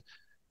things, and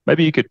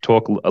maybe you could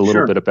talk a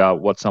little bit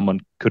about what someone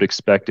could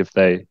expect if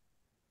they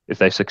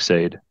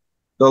succeed.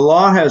 The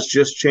law has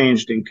just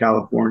changed in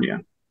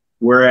California,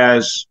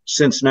 whereas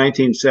since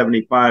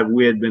 1975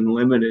 we had been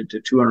limited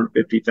to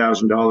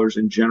 $250,000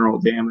 in general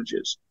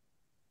damages.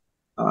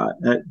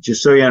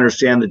 Just so you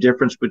understand the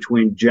difference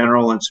between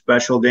general and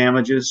special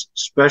damages.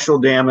 Special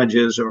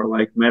damages are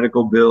like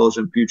medical bills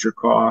and future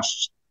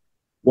costs,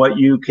 what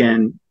you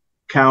can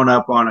count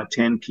up on a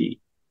 10 key.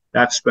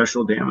 That's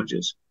special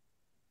damages.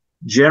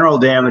 General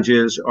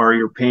damages are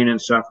your pain and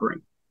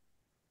suffering.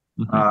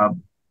 Mm-hmm.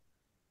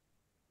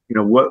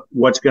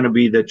 What's going to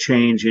be the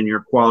change in your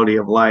quality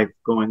of life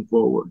going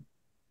forward.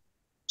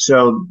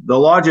 So the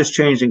law just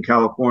changed in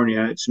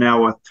California. It's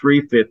now a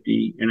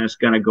 350, and it's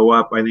going to go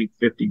up, I think,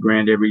 50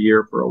 grand every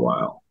year for a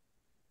while.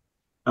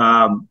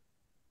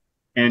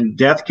 And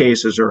death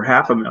cases are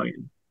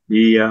 $500,000.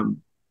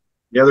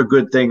 The other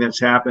good thing that's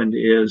happened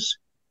is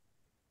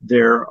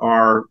there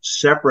are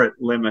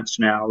separate limits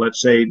now.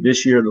 Let's say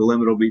this year the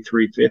limit will be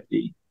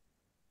 350,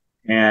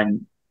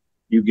 and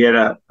you get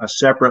a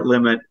separate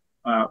limit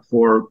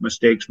for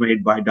mistakes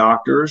made by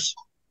doctors,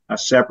 a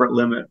separate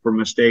limit for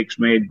mistakes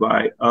made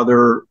by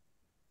other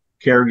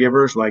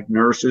caregivers like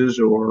nurses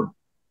or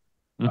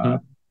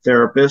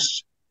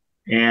therapists,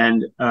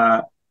 and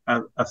a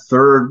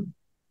third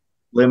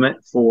limit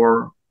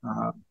for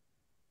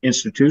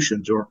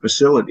institutions or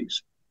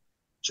facilities.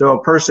 So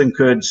a person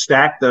could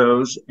stack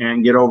those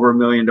and get over $1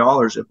 million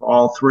if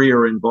all three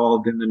are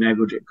involved in the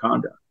negligent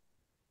conduct.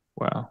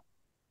 Wow.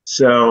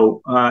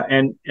 So,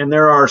 and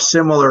there are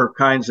similar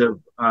kinds of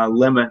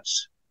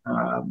limits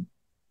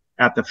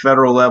at the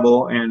federal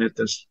level and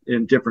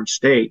in different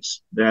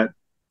states that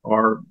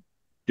are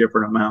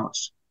different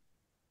amounts.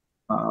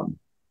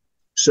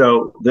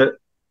 So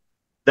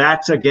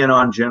that's again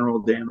on general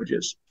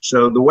damages.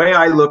 So the way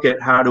I look at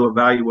how to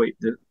evaluate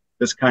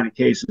this kind of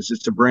case is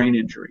it's a brain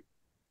injury.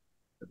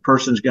 The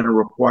person's going to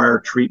require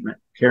treatment,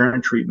 care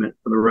and treatment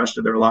for the rest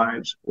of their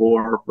lives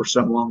or for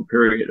some long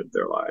period of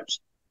their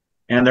lives.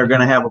 And they're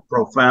going to have a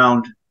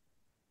profound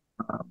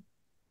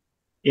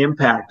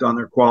impact on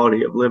their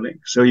quality of living.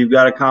 So you've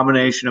got a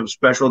combination of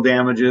special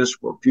damages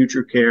for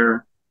future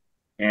care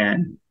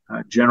and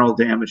general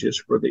damages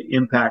for the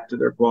impact of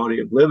their quality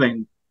of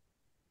living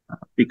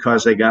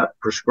because they got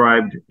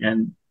prescribed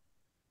and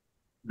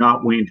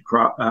not weaned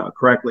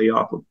correctly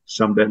off of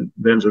some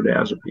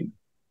benzodiazepine.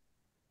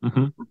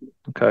 Mm-hmm.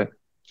 Okay.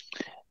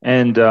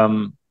 And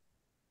well,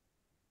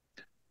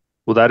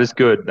 that is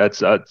good.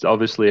 That's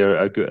obviously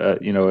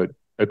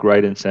a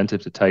great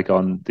incentive to take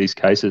on these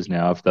cases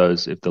now if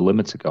the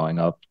limits are going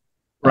up.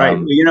 Right.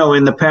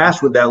 In the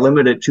past with that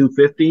limit at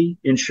 250,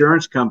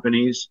 insurance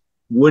companies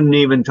wouldn't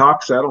even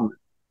talk settlement.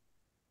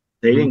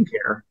 They didn't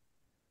care.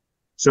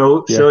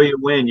 So you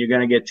win, you're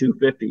going to get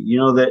 250. You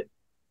know that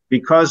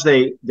because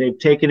they've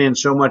taken in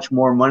so much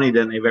more money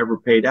than they've ever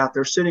paid out,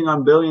 they're sitting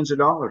on billions of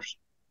dollars.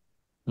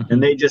 Mm-hmm.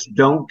 And they just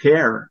don't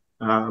care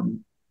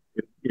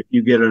if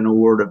you get an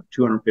award of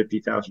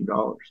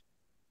 $250,000.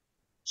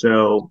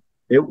 So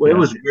it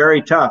was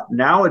very tough.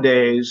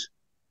 Nowadays,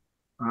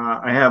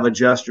 I have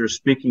adjusters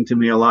speaking to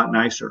me a lot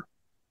nicer.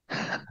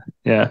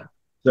 Yeah.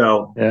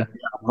 So I'm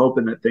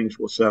hoping that things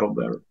will settle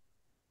better.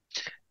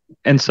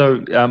 And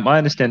so my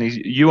understanding is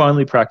you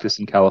only practice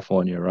in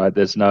California, right?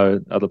 There's no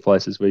other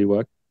places where you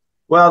work?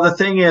 Well, the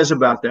thing is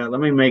about that,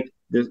 let me make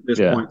this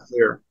point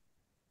clear.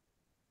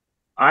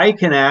 I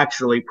can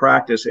actually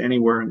practice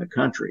anywhere in the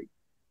country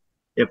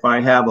if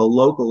I have a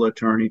local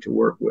attorney to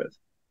work with.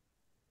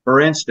 For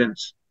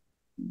instance,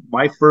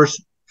 my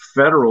first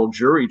federal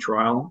jury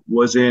trial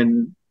was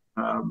in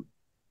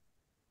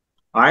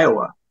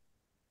Iowa,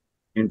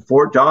 in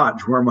Fort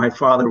Dodge, where my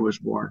father was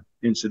born,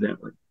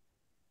 incidentally.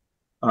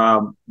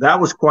 That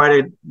was quite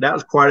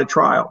a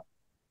trial.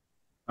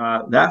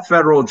 That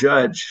federal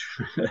judge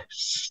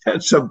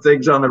said some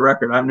things on the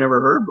record I've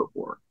never heard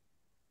before.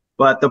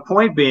 But the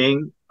point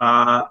being,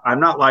 I'm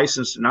not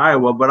licensed in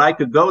Iowa, but I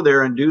could go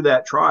there and do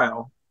that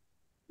trial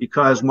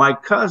because my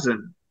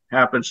cousin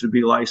happens to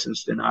be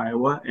licensed in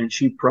Iowa and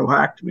she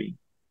pro-hacked me.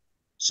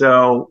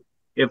 So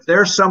if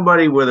there's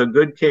somebody with a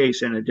good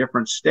case in a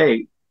different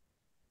state,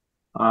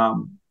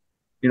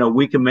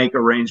 we can make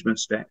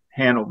arrangements to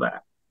handle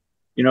that.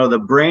 The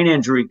brain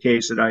injury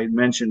case that I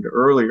mentioned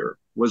earlier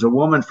was a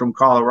woman from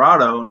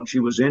Colorado, and she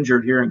was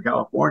injured here in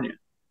California.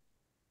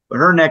 But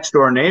her next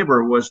door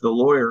neighbor was the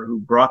lawyer who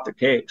brought the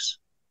case.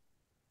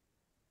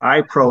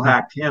 I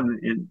pro-hacked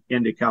him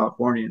into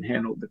California and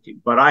handled the case,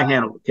 but I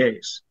handled the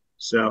case.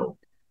 So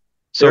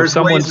there's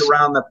ways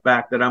around the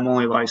fact that I'm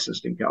only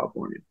licensed in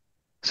California.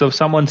 So if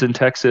someone's in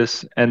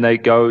Texas and they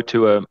go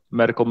to a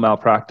medical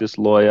malpractice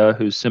lawyer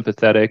who's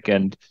sympathetic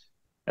and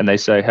they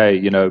say,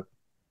 hey,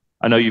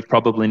 I know you've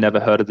probably never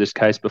heard of this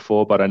case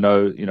before, but I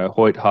know,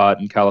 Hoyt Hart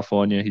in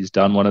California, he's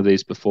done one of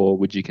these before.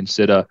 Would you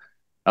consider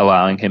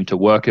allowing him to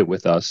work it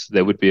with us?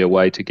 There would be a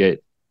way to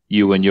get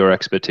you and your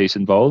expertise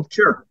involved.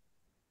 Sure.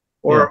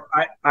 Or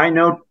yeah. I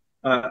know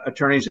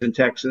attorneys in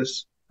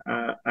Texas.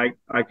 I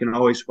can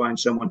always find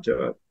someone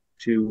to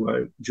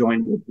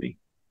join with me.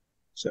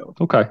 So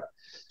okay.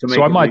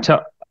 So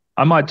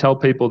I might tell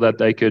people that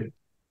they could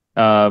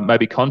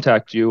maybe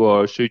contact you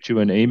or shoot you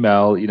an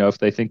email, if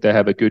they think they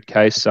have a good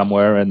case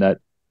somewhere, and that,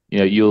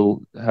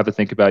 you'll have a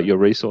think about your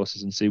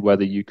resources and see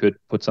whether you could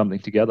put something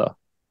together.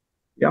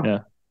 Yeah.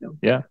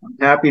 I'm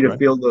happy to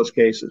field those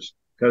cases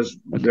because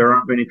there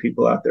aren't many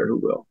people out there who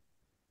will.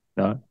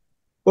 No.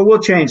 But we'll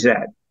change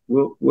that.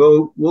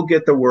 We'll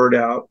get the word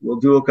out. We'll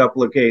do a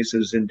couple of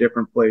cases in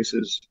different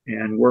places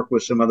and work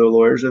with some other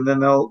lawyers, and then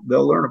they'll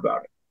learn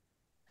about it.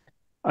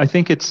 I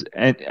think it's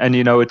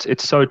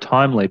it's so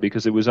timely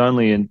because it was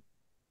only in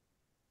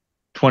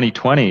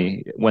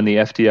 2020 when the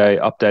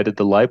FDA updated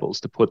the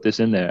labels to put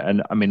this in there,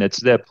 and I mean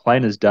it's there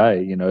plain as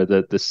day.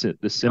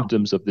 The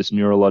symptoms of this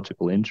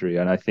neurological injury,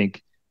 and I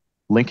think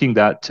linking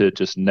that to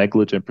just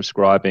negligent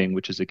prescribing,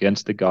 which is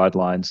against the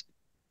guidelines,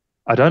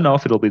 I don't know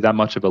if it'll be that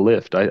much of a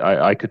lift.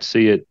 I could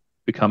see it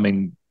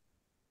becoming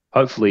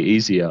hopefully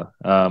easier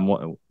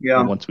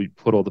once we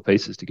put all the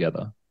pieces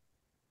together.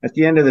 At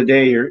the end of the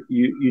day, you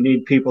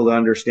need people to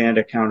understand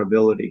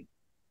accountability,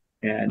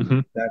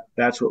 and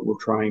that's what we're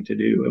trying to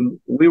do.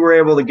 And we were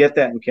able to get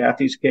that in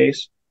Kathy's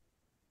case.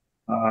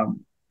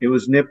 It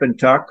was nip and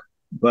tuck,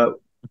 but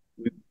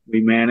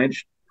we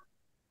managed.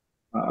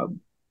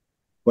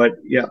 But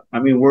yeah,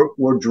 I mean,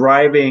 we're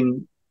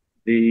driving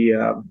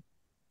the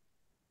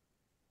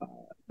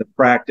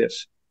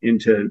practice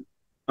into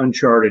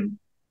uncharted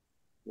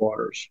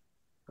waters.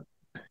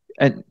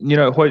 And,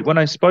 Hoyt, when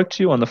I spoke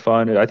to you on the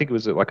phone, I think it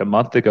was like a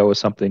month ago or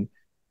something,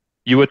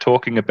 you were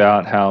talking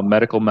about how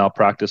medical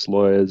malpractice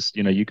lawyers,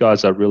 you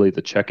guys are really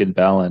the check and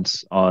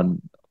balance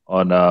on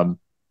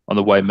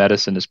the way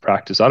medicine is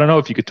practiced. I don't know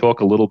if you could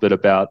talk a little bit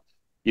about,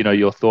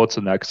 your thoughts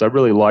on that, because I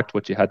really liked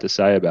what you had to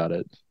say about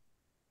it.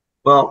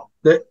 Well,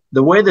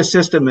 the way the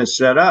system is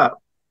set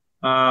up,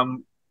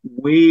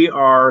 we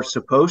are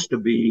supposed to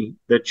be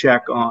the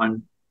check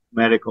on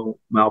medical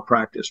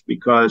malpractice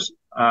because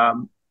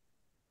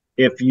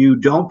if you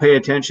don't pay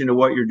attention to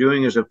what you're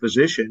doing as a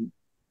physician,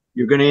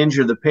 you're going to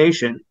injure the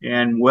patient.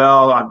 And,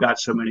 well, I've got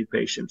so many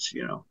patients,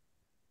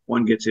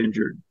 one gets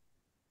injured,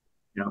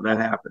 that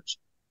happens.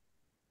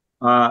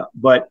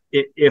 But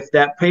if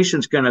that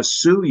patient's going to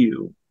sue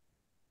you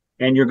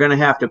and you're going to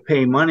have to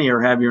pay money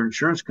or have your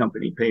insurance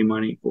company pay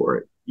money for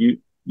it,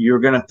 you're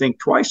going to think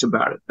twice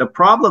about it. The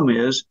problem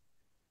is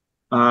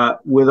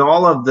with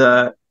all of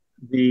the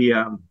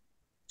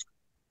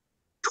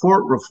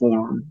tort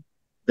reform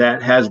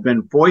that has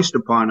been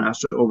foisted upon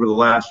us over the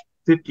last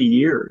 50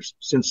 years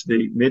since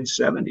the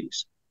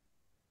mid-70s,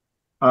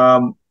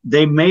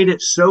 they made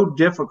it so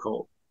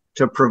difficult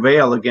to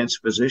prevail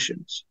against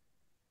physicians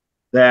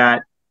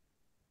that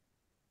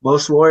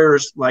most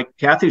lawyers, like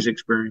Kathy's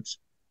experience,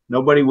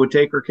 nobody would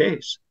take her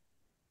case.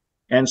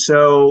 And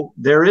so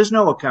there is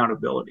no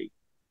accountability.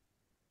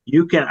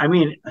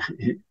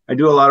 I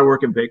do a lot of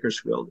work in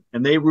Bakersfield,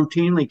 and they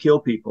routinely kill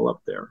people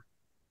up there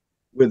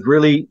with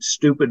really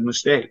stupid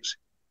mistakes.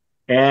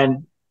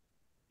 And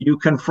you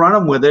confront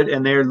them with it,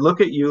 and they look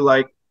at you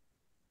like,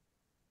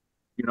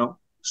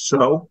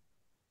 so.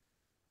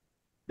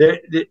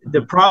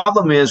 The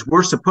problem is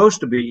we're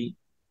supposed to be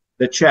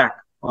the check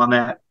on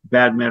that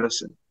bad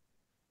medicine.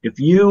 If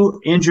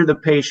you injure the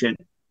patient,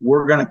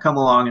 we're going to come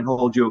along and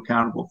hold you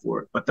accountable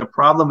for it. But the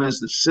problem is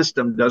the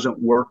system doesn't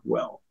work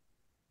well.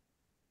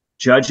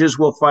 Judges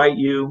will fight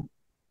you.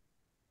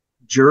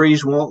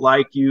 Juries won't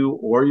like you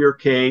or your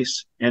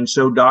case. And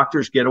so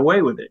doctors get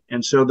away with it.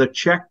 And so the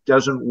check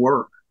doesn't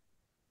work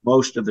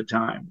most of the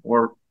time,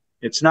 or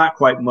it's not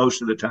quite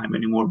most of the time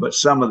anymore, but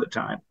some of the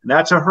time. And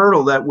that's a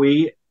hurdle that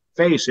we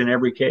face in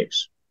every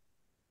case.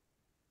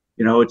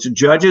 It's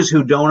judges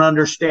who don't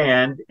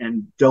understand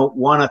and don't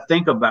want to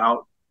think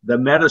about the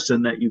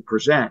medicine that you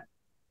present.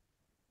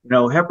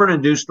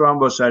 Heparin-induced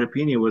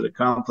thrombocytopenia was a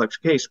complex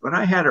case, but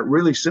I had it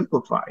really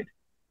simplified.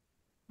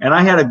 And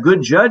I had a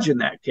good judge in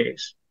that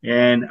case.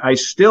 And I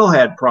still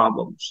had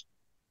problems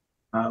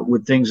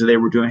with things that they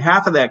were doing.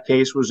 Half of that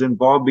case was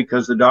involved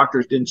because the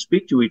doctors didn't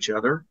speak to each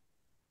other.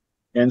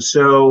 And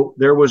so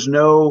there was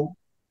no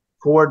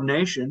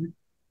coordination.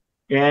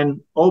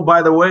 And, oh,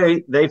 by the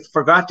way, they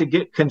forgot to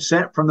get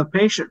consent from the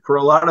patient for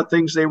a lot of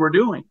things they were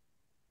doing.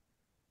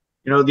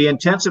 The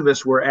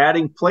intensivists were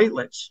adding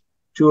platelets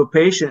to a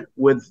patient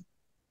with,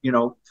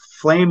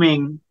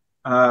 flaming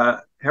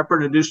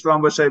heparin-induced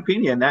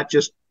thrombocytopenia, and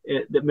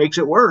that makes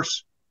it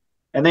worse.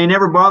 And they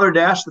never bothered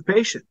to ask the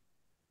patient.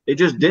 They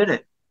just did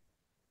it.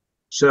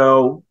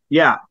 So,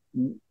 yeah,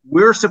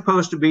 we're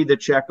supposed to be the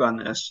check on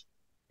this,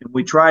 and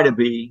we try to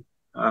be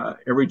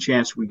every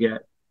chance we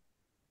get.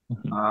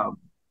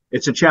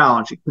 It's a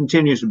challenge. It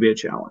continues to be a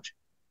challenge.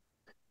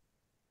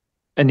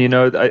 And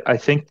I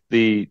think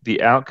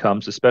the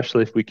outcomes,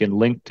 especially if we can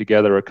link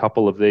together a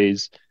couple of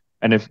these,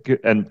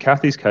 and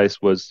Kathy's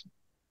case was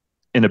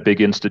in a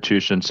big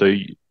institution, so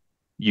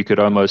you could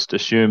almost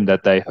assume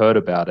that they heard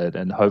about it,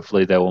 and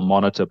hopefully they will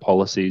monitor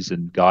policies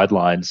and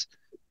guidelines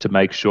to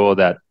make sure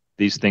that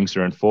these things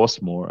are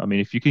enforced more. I mean,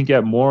 if you can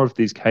get more of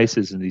these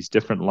cases in these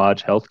different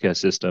large healthcare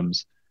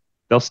systems,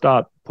 they'll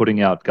start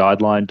putting out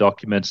guideline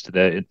documents to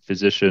their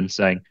physicians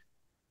saying,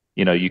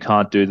 you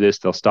can't do this.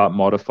 They'll start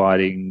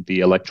modifying the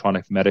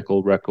electronic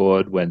medical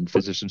record when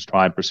physicians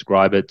try and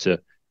prescribe it to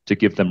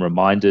give them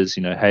reminders,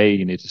 hey,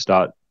 you need to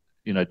start,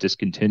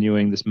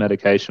 discontinuing this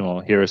medication,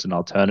 or here is an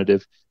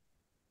alternative.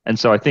 And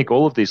so I think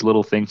all of these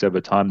little things over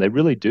time, they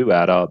really do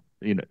add up,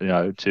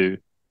 to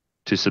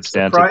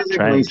substantive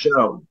Surprisingly change.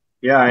 so.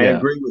 Yeah, I Yeah.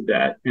 agree with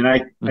that. And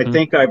I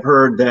think I've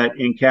heard that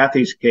in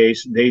Kathy's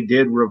case, they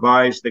did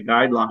revise the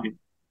guideline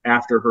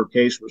after her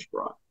case was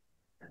brought.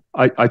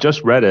 I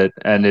just read it,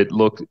 and it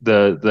looked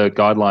the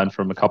guideline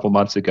from a couple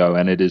months ago,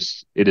 and it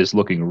is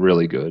looking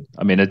really good.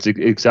 I mean, it's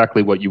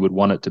exactly what you would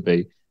want it to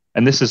be.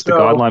 And this is the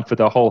guideline for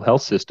the whole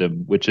health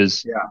system, which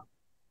is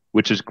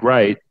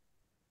great.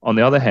 On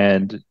the other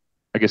hand,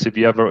 I guess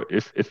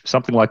if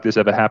something like this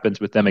ever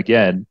happens with them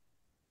again,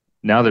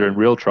 now they're in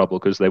real trouble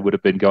because they would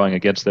have been going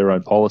against their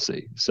own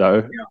policy.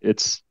 So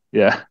it's.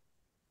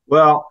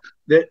 Well,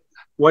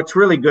 what's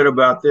really good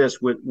about this,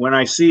 when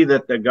I see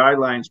that the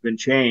guideline's been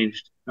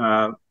changed,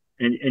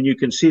 and you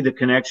can see the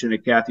connection to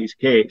Kathy's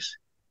case,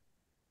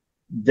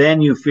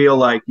 then you feel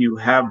like you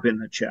have been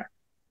the check.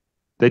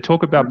 They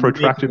talk about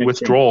protracted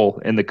withdrawal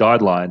in the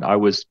guideline. I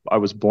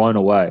was blown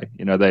away.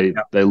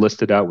 They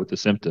listed out with the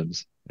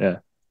symptoms. Yeah.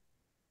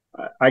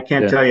 I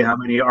can't tell you how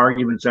many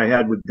arguments I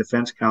had with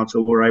defense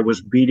counsel where I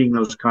was beating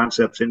those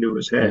concepts into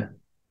his head.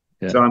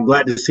 Yeah. So I'm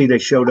glad to see they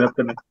showed up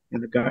in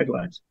the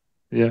guidelines.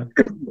 Yeah.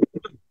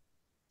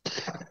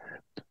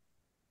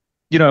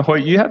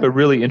 Hoyt, you have a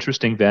really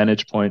interesting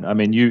vantage point. I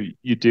mean,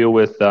 you deal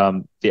with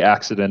the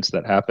accidents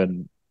that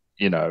happen,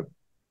 and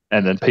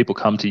then people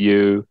come to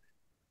you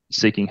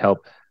seeking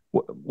help.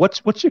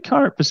 What's your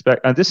current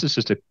perspective? And this is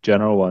just a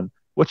general one.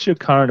 What's your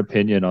current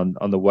opinion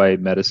on the way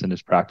medicine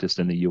is practiced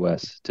in the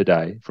U.S.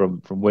 today,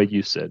 from where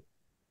you sit?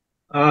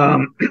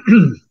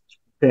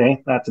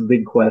 Okay, that's a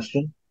big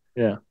question.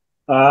 Yeah.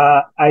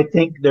 I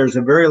think there's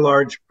a very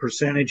large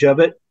percentage of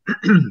it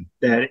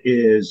that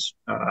is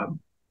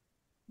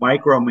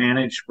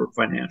micromanaged for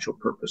financial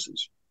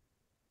purposes,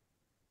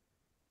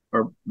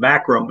 or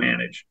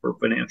macro-managed for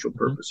financial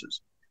purposes.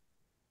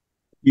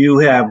 You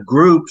have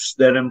groups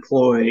that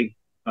employ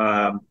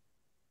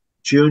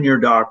junior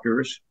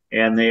doctors,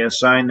 and they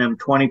assign them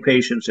 20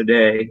 patients a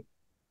day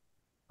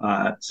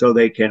so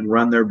they can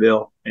run their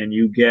bill, and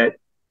you get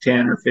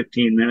 10 or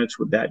 15 minutes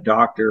with that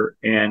doctor.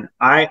 And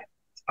I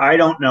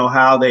don't know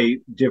how they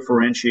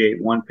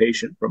differentiate one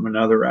patient from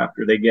another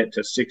after they get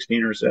to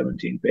 16 or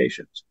 17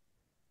 patients.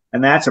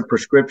 And that's a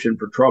prescription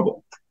for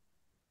trouble.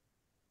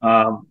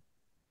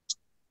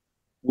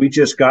 We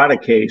just got a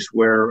case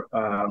where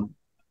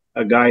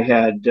a guy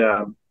had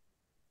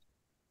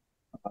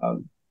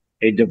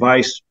a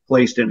device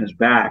placed in his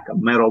back, a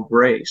metal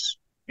brace,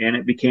 and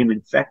it became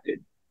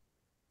infected.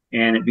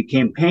 And it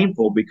became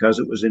painful because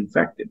it was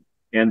infected.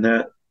 And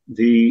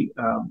the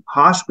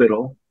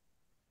hospital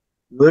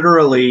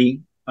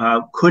literally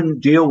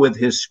couldn't deal with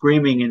his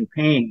screaming in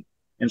pain.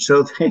 And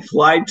so they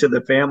lied to the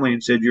family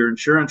and said, your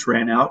insurance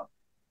ran out.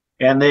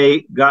 And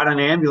they got an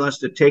ambulance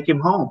to take him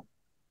home.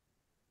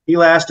 He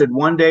lasted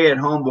 1 day at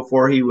home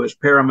before he was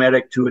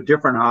paramedic to a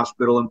different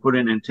hospital and put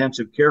in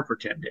intensive care for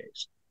 10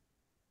 days.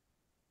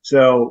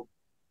 So,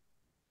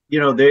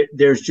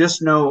 there's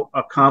just no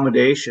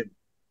accommodation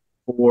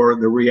for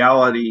the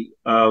reality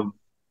of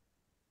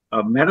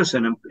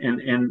medicine,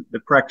 and the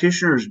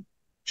practitioners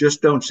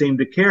just don't seem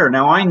to care.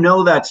 Now, I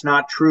know that's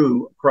not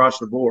true across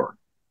the board.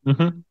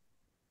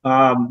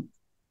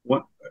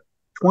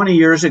 20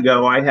 years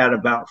ago, I had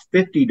about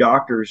 50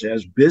 doctors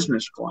as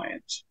business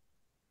clients.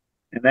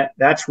 And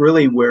that's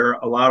really where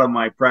a lot of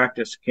my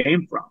practice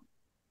came from.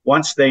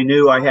 Once they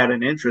knew I had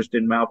an interest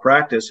in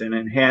malpractice and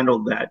had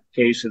handled that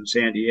case in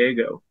San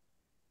Diego,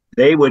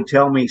 they would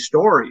tell me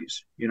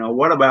stories.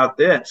 What about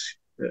this?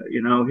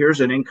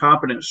 Here's an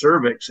incompetent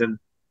cervix, and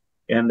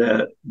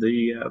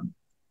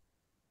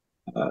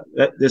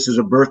this is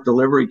a birth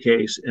delivery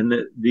case, and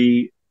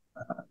the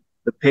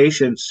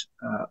patient's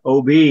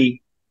OB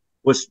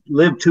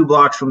lived 2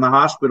 blocks from the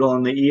hospital,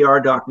 and the ER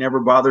doc never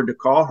bothered to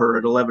call her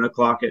at 11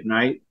 o'clock at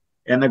night.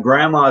 And the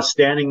grandma is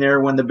standing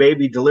there when the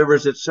baby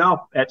delivers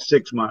itself at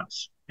 6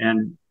 months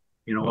and,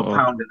 a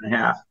pound and a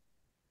half.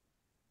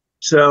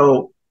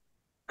 So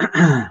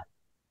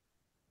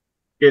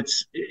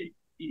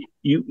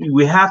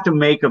we have to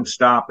make them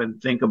stop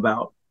and think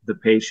about the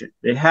patient.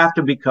 They have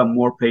to become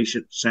more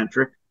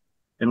patient-centric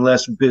and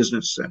less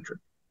business-centric.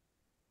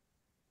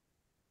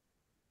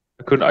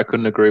 I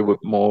couldn't agree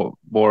with more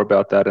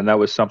about that. And that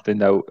was something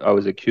that I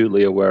was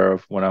acutely aware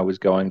of when I was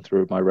going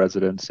through my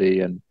residency.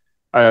 And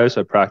I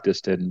also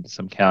practiced in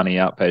some county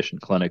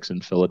outpatient clinics in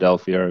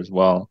Philadelphia as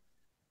well.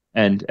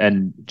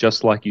 And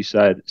just like you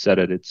said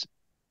it's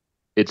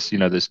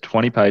there's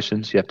 20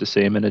 patients, you have to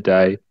see them in a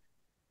day.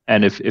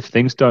 And if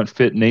things don't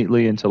fit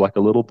neatly into like a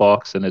little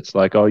box, and it's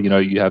like, oh,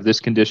 you have this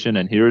condition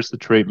and here is the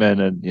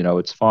treatment, and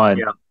it's fine,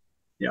 Yeah.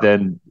 Yeah.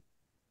 then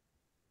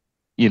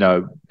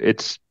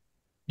it's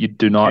you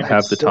do not And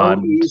have the it's so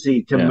time.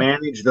 easy to Yeah.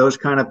 manage those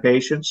kind of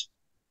patients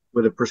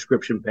with a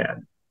prescription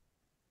pad.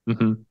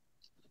 hmm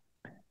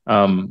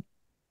Um,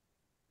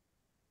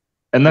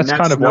 and And that's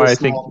kind that's of no why I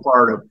think, small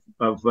part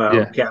of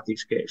yeah,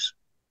 Kathy's case.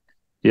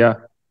 yeah.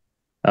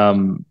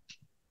 Um,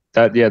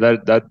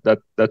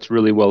 that's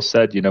really well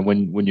said.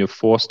 When you're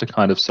forced to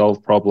kind of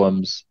solve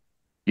problems,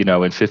 in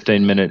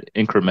 15-minute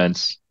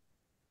increments.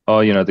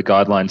 Oh, the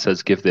guideline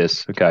says give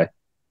this. Okay,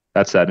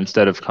 that's that.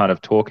 Instead of kind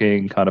of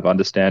talking, kind of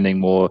understanding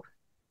more,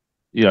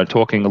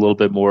 talking a little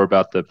bit more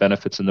about the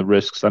benefits and the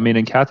risks. I mean,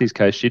 in Kathy's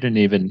case, she didn't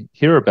even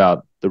hear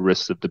about the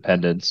risks of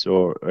dependence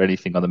or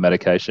anything on the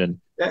medication.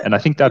 That, And I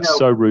think that's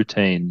so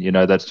routine,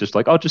 that's just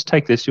like, oh, just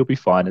take this, you'll be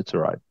fine. It's all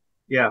right.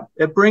 yeah,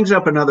 it brings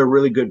up another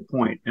really good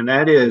point, and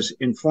that is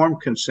informed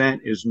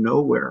consent is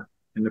nowhere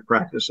in the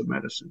practice of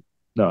medicine.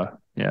 No,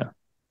 yeah.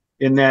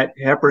 In that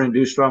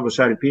heparin-induced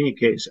thrombocytopenia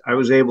case, I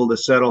was able to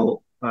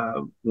settle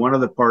one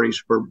of the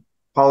parties for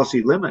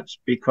policy limits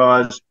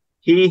because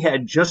he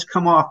had just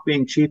come off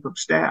being chief of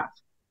staff.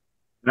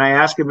 And I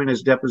asked him in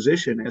his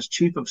deposition, as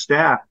chief of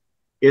staff,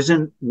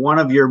 isn't one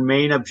of your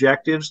main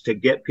objectives to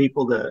get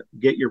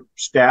your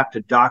staff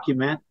to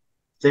document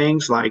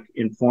things like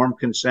informed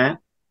consent?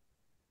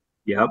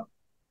 Yep.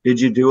 Did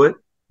you do it?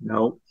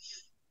 No.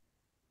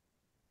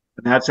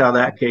 And that's how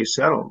that case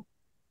settled.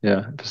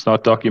 Yeah. If it's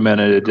not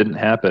documented, it didn't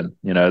happen.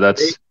 They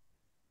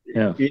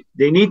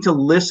need to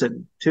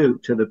listen to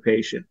the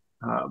patient.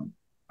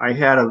 I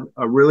had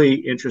a really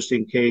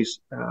interesting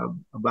case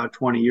about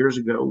 20 years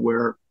ago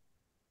where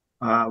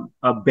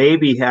a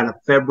baby had a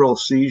febrile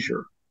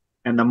seizure,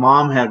 and the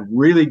mom had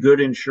really good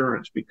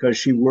insurance because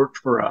she worked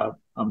for a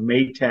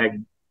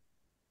Maytag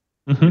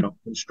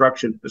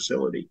construction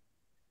facility.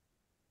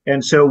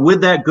 And so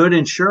with that good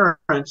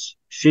insurance,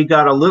 she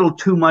got a little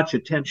too much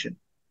attention.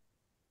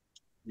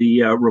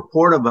 The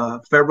report of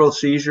a febrile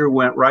seizure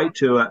went right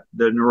to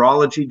the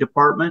neurology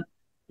department,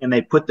 and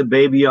they put the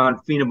baby on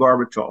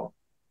phenobarbital.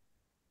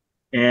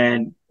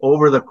 And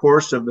over the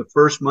course of the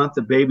first month,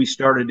 the baby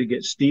started to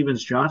get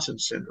Stevens-Johnson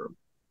syndrome.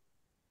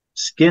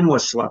 Skin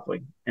was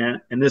sloughing.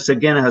 And this,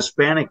 again, a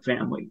Hispanic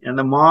family. And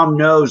the mom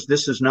knows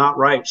this is not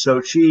right.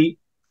 So she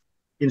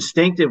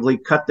instinctively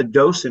cut the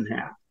dose in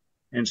half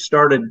and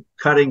started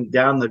cutting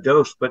down the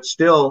dose. But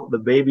still, the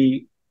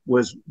baby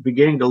was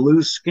beginning to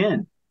lose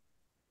skin.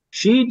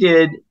 She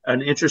did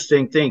an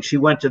interesting thing. She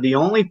went to the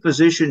only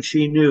physician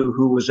she knew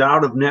who was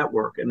out of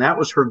network, and that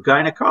was her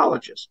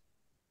gynecologist.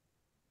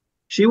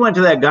 She went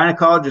to that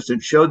gynecologist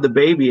and showed the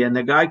baby, and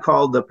the guy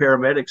called the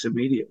paramedics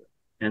immediately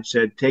and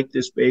said, take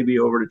this baby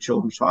over to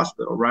Children's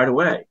Hospital right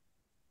away.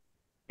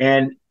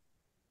 And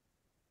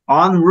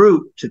en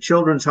route to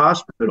Children's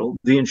Hospital,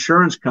 the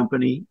insurance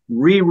company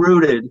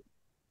rerouted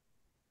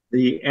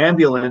the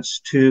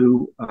ambulance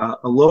to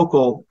a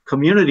local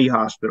community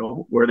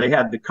hospital where they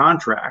had the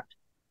contract.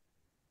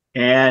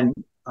 And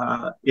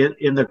so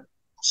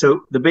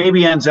the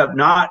baby ends up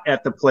not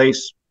at the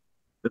place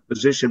the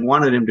physician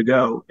wanted him to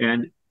go.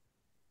 And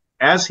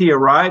as he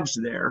arrives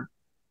there,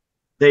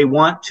 they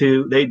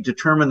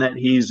determine that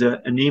he's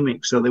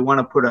anemic. So they want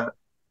to put a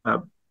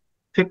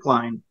PICC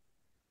line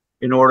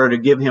in order to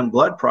give him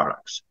blood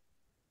products.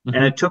 Mm-hmm.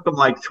 And it took him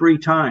like 3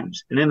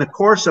 times. And in the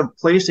course of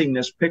placing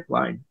this PICC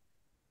line,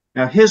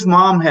 now his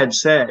mom had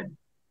said,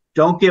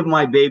 don't give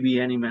my baby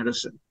any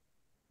medicine.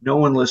 No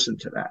one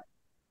listened to that.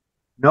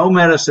 No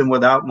medicine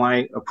without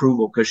my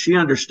approval, because she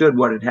understood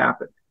what had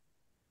happened.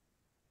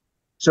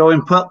 So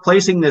in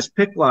placing this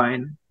PICC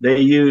line, they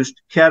used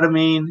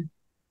ketamine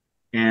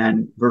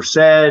and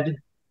Versed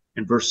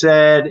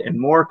and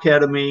more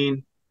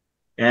ketamine.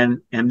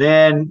 And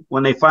then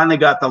when they finally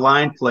got the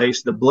line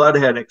placed, the blood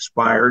had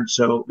expired.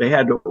 So they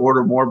had to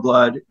order more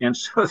blood. And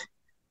so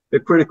the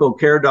critical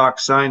care doc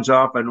signs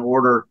off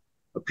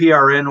a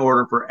PRN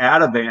order for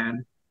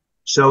Ativan.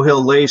 So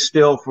he'll lay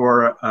still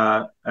for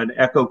an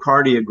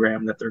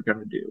echocardiogram that they're going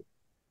to do.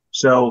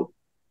 So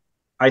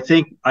I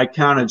think I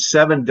counted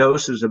 7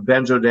 doses of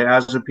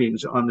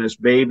benzodiazepines on this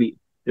baby,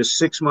 this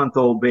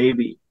 6-month-old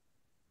baby.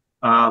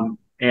 And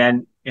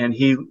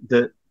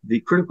the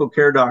critical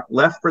care doc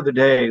left for the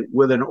day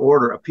with an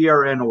order, a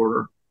PRN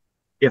order.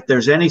 If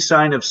there's any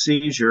sign of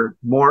seizure,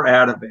 more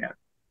Ativan.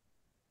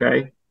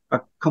 Okay,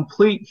 a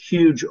complete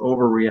huge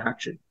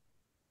overreaction.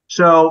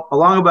 So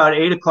along about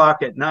 8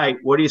 o'clock at night,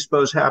 what do you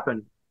suppose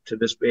happened to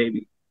this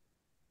baby?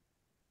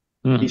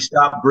 He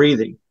stopped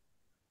breathing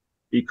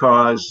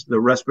because the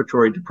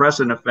respiratory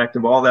depressant effect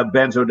of all that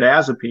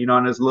benzodiazepine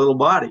on his little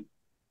body.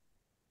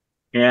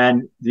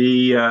 And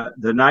the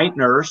night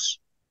nurse,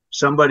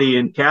 somebody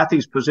in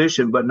Kathy's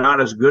position, but not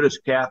as good as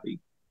Kathy,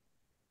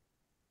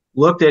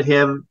 looked at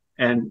him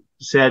and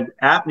said,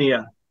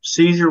 apnea,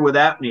 seizure with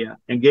apnea,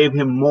 and gave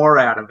him more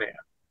Ativan.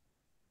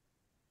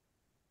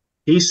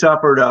 He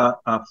suffered a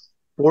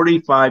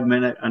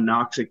 45-minute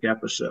anoxic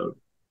episode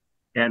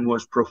and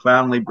was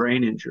profoundly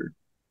brain injured.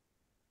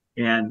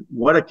 And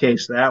what a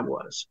case that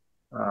was.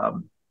 I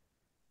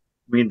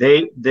mean,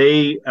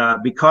 they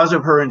because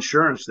of her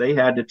insurance, they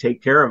had to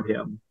take care of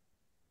him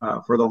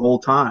for the whole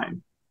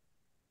time.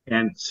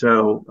 And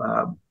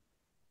so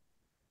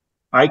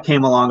I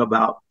came along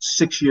about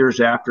 6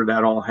 years after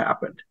that all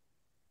happened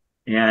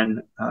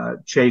and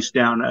chased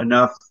down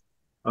enough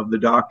of the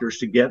doctors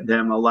to get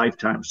them a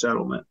lifetime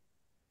settlement.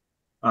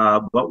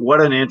 But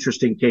what an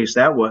interesting case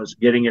that was,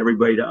 getting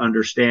everybody to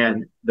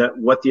understand that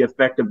what the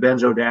effect of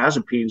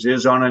benzodiazepines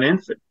is on an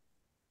infant.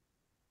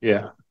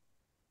 Yeah.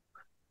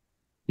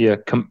 Yeah,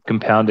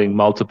 compounding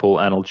multiple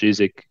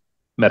analgesic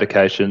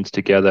medications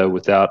together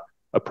without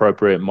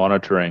appropriate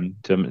monitoring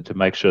to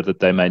make sure that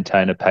they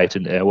maintain a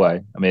patent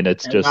airway. I mean,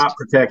 it's just not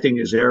protecting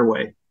his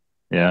airway.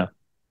 Yeah.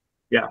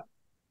 Yeah.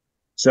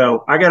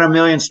 So I got a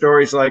million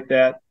stories like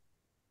that.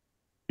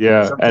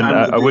 Yeah, and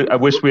I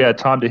wish we had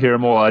time to hear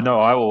them all. I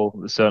know I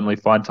will certainly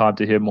find time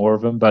to hear more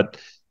of them,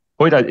 but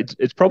Hoyt,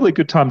 it's probably a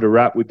good time to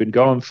wrap. We've been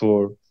going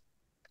for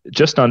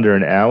just under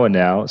an hour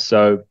now,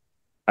 so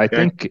I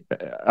think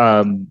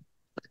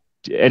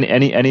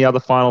any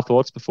other final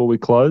thoughts before we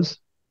close?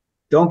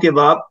 Don't give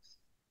up,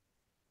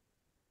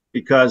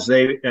 because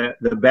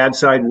the bad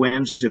side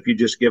wins if you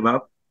just give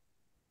up.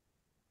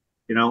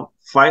 You know,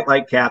 fight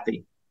like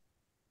Kathy.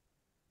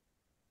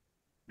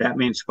 That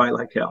means fight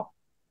like hell.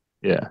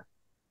 Yeah.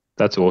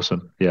 That's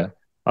awesome. Yeah,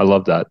 I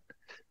love that.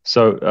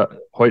 So,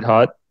 Hoyt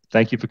Hart,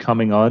 thank you for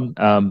coming on.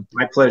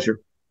 My pleasure.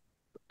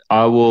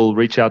 I will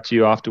reach out to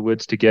you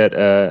afterwards to get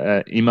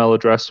an email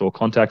address or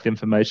contact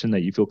information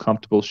that you feel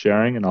comfortable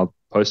sharing, and I'll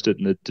post it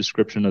in the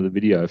description of the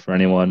video for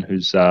anyone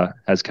who's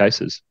has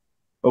cases.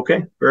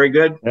 Okay, very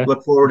good. Yeah.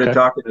 Look forward to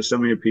talking to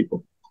some of your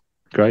people.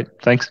 Great.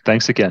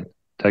 Thanks again.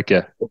 Take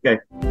care. Okay.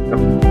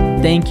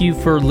 Thank you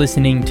for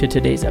listening to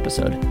today's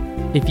episode.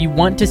 If you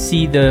want to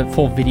see the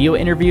full video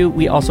interview,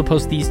 we also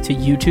post these to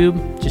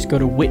YouTube. Just go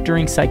to Whit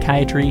During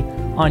Psychiatry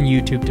on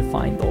YouTube to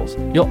find those.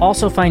 You'll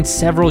also find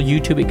several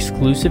YouTube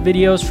exclusive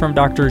videos from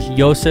Drs.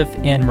 Joseph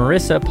and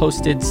Marissa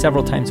posted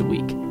several times a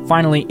week.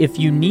 Finally, if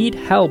you need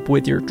help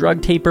with your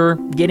drug taper,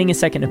 getting a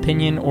second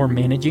opinion, or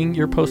managing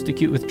your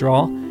post-acute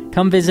withdrawal,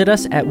 come visit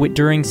us at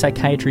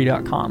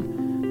whitduringpsychiatry.com.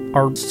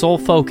 Our sole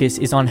focus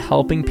is on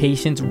helping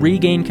patients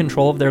regain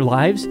control of their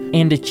lives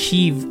and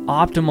achieve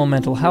optimal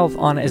mental health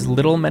on as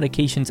little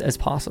medications as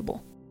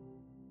possible.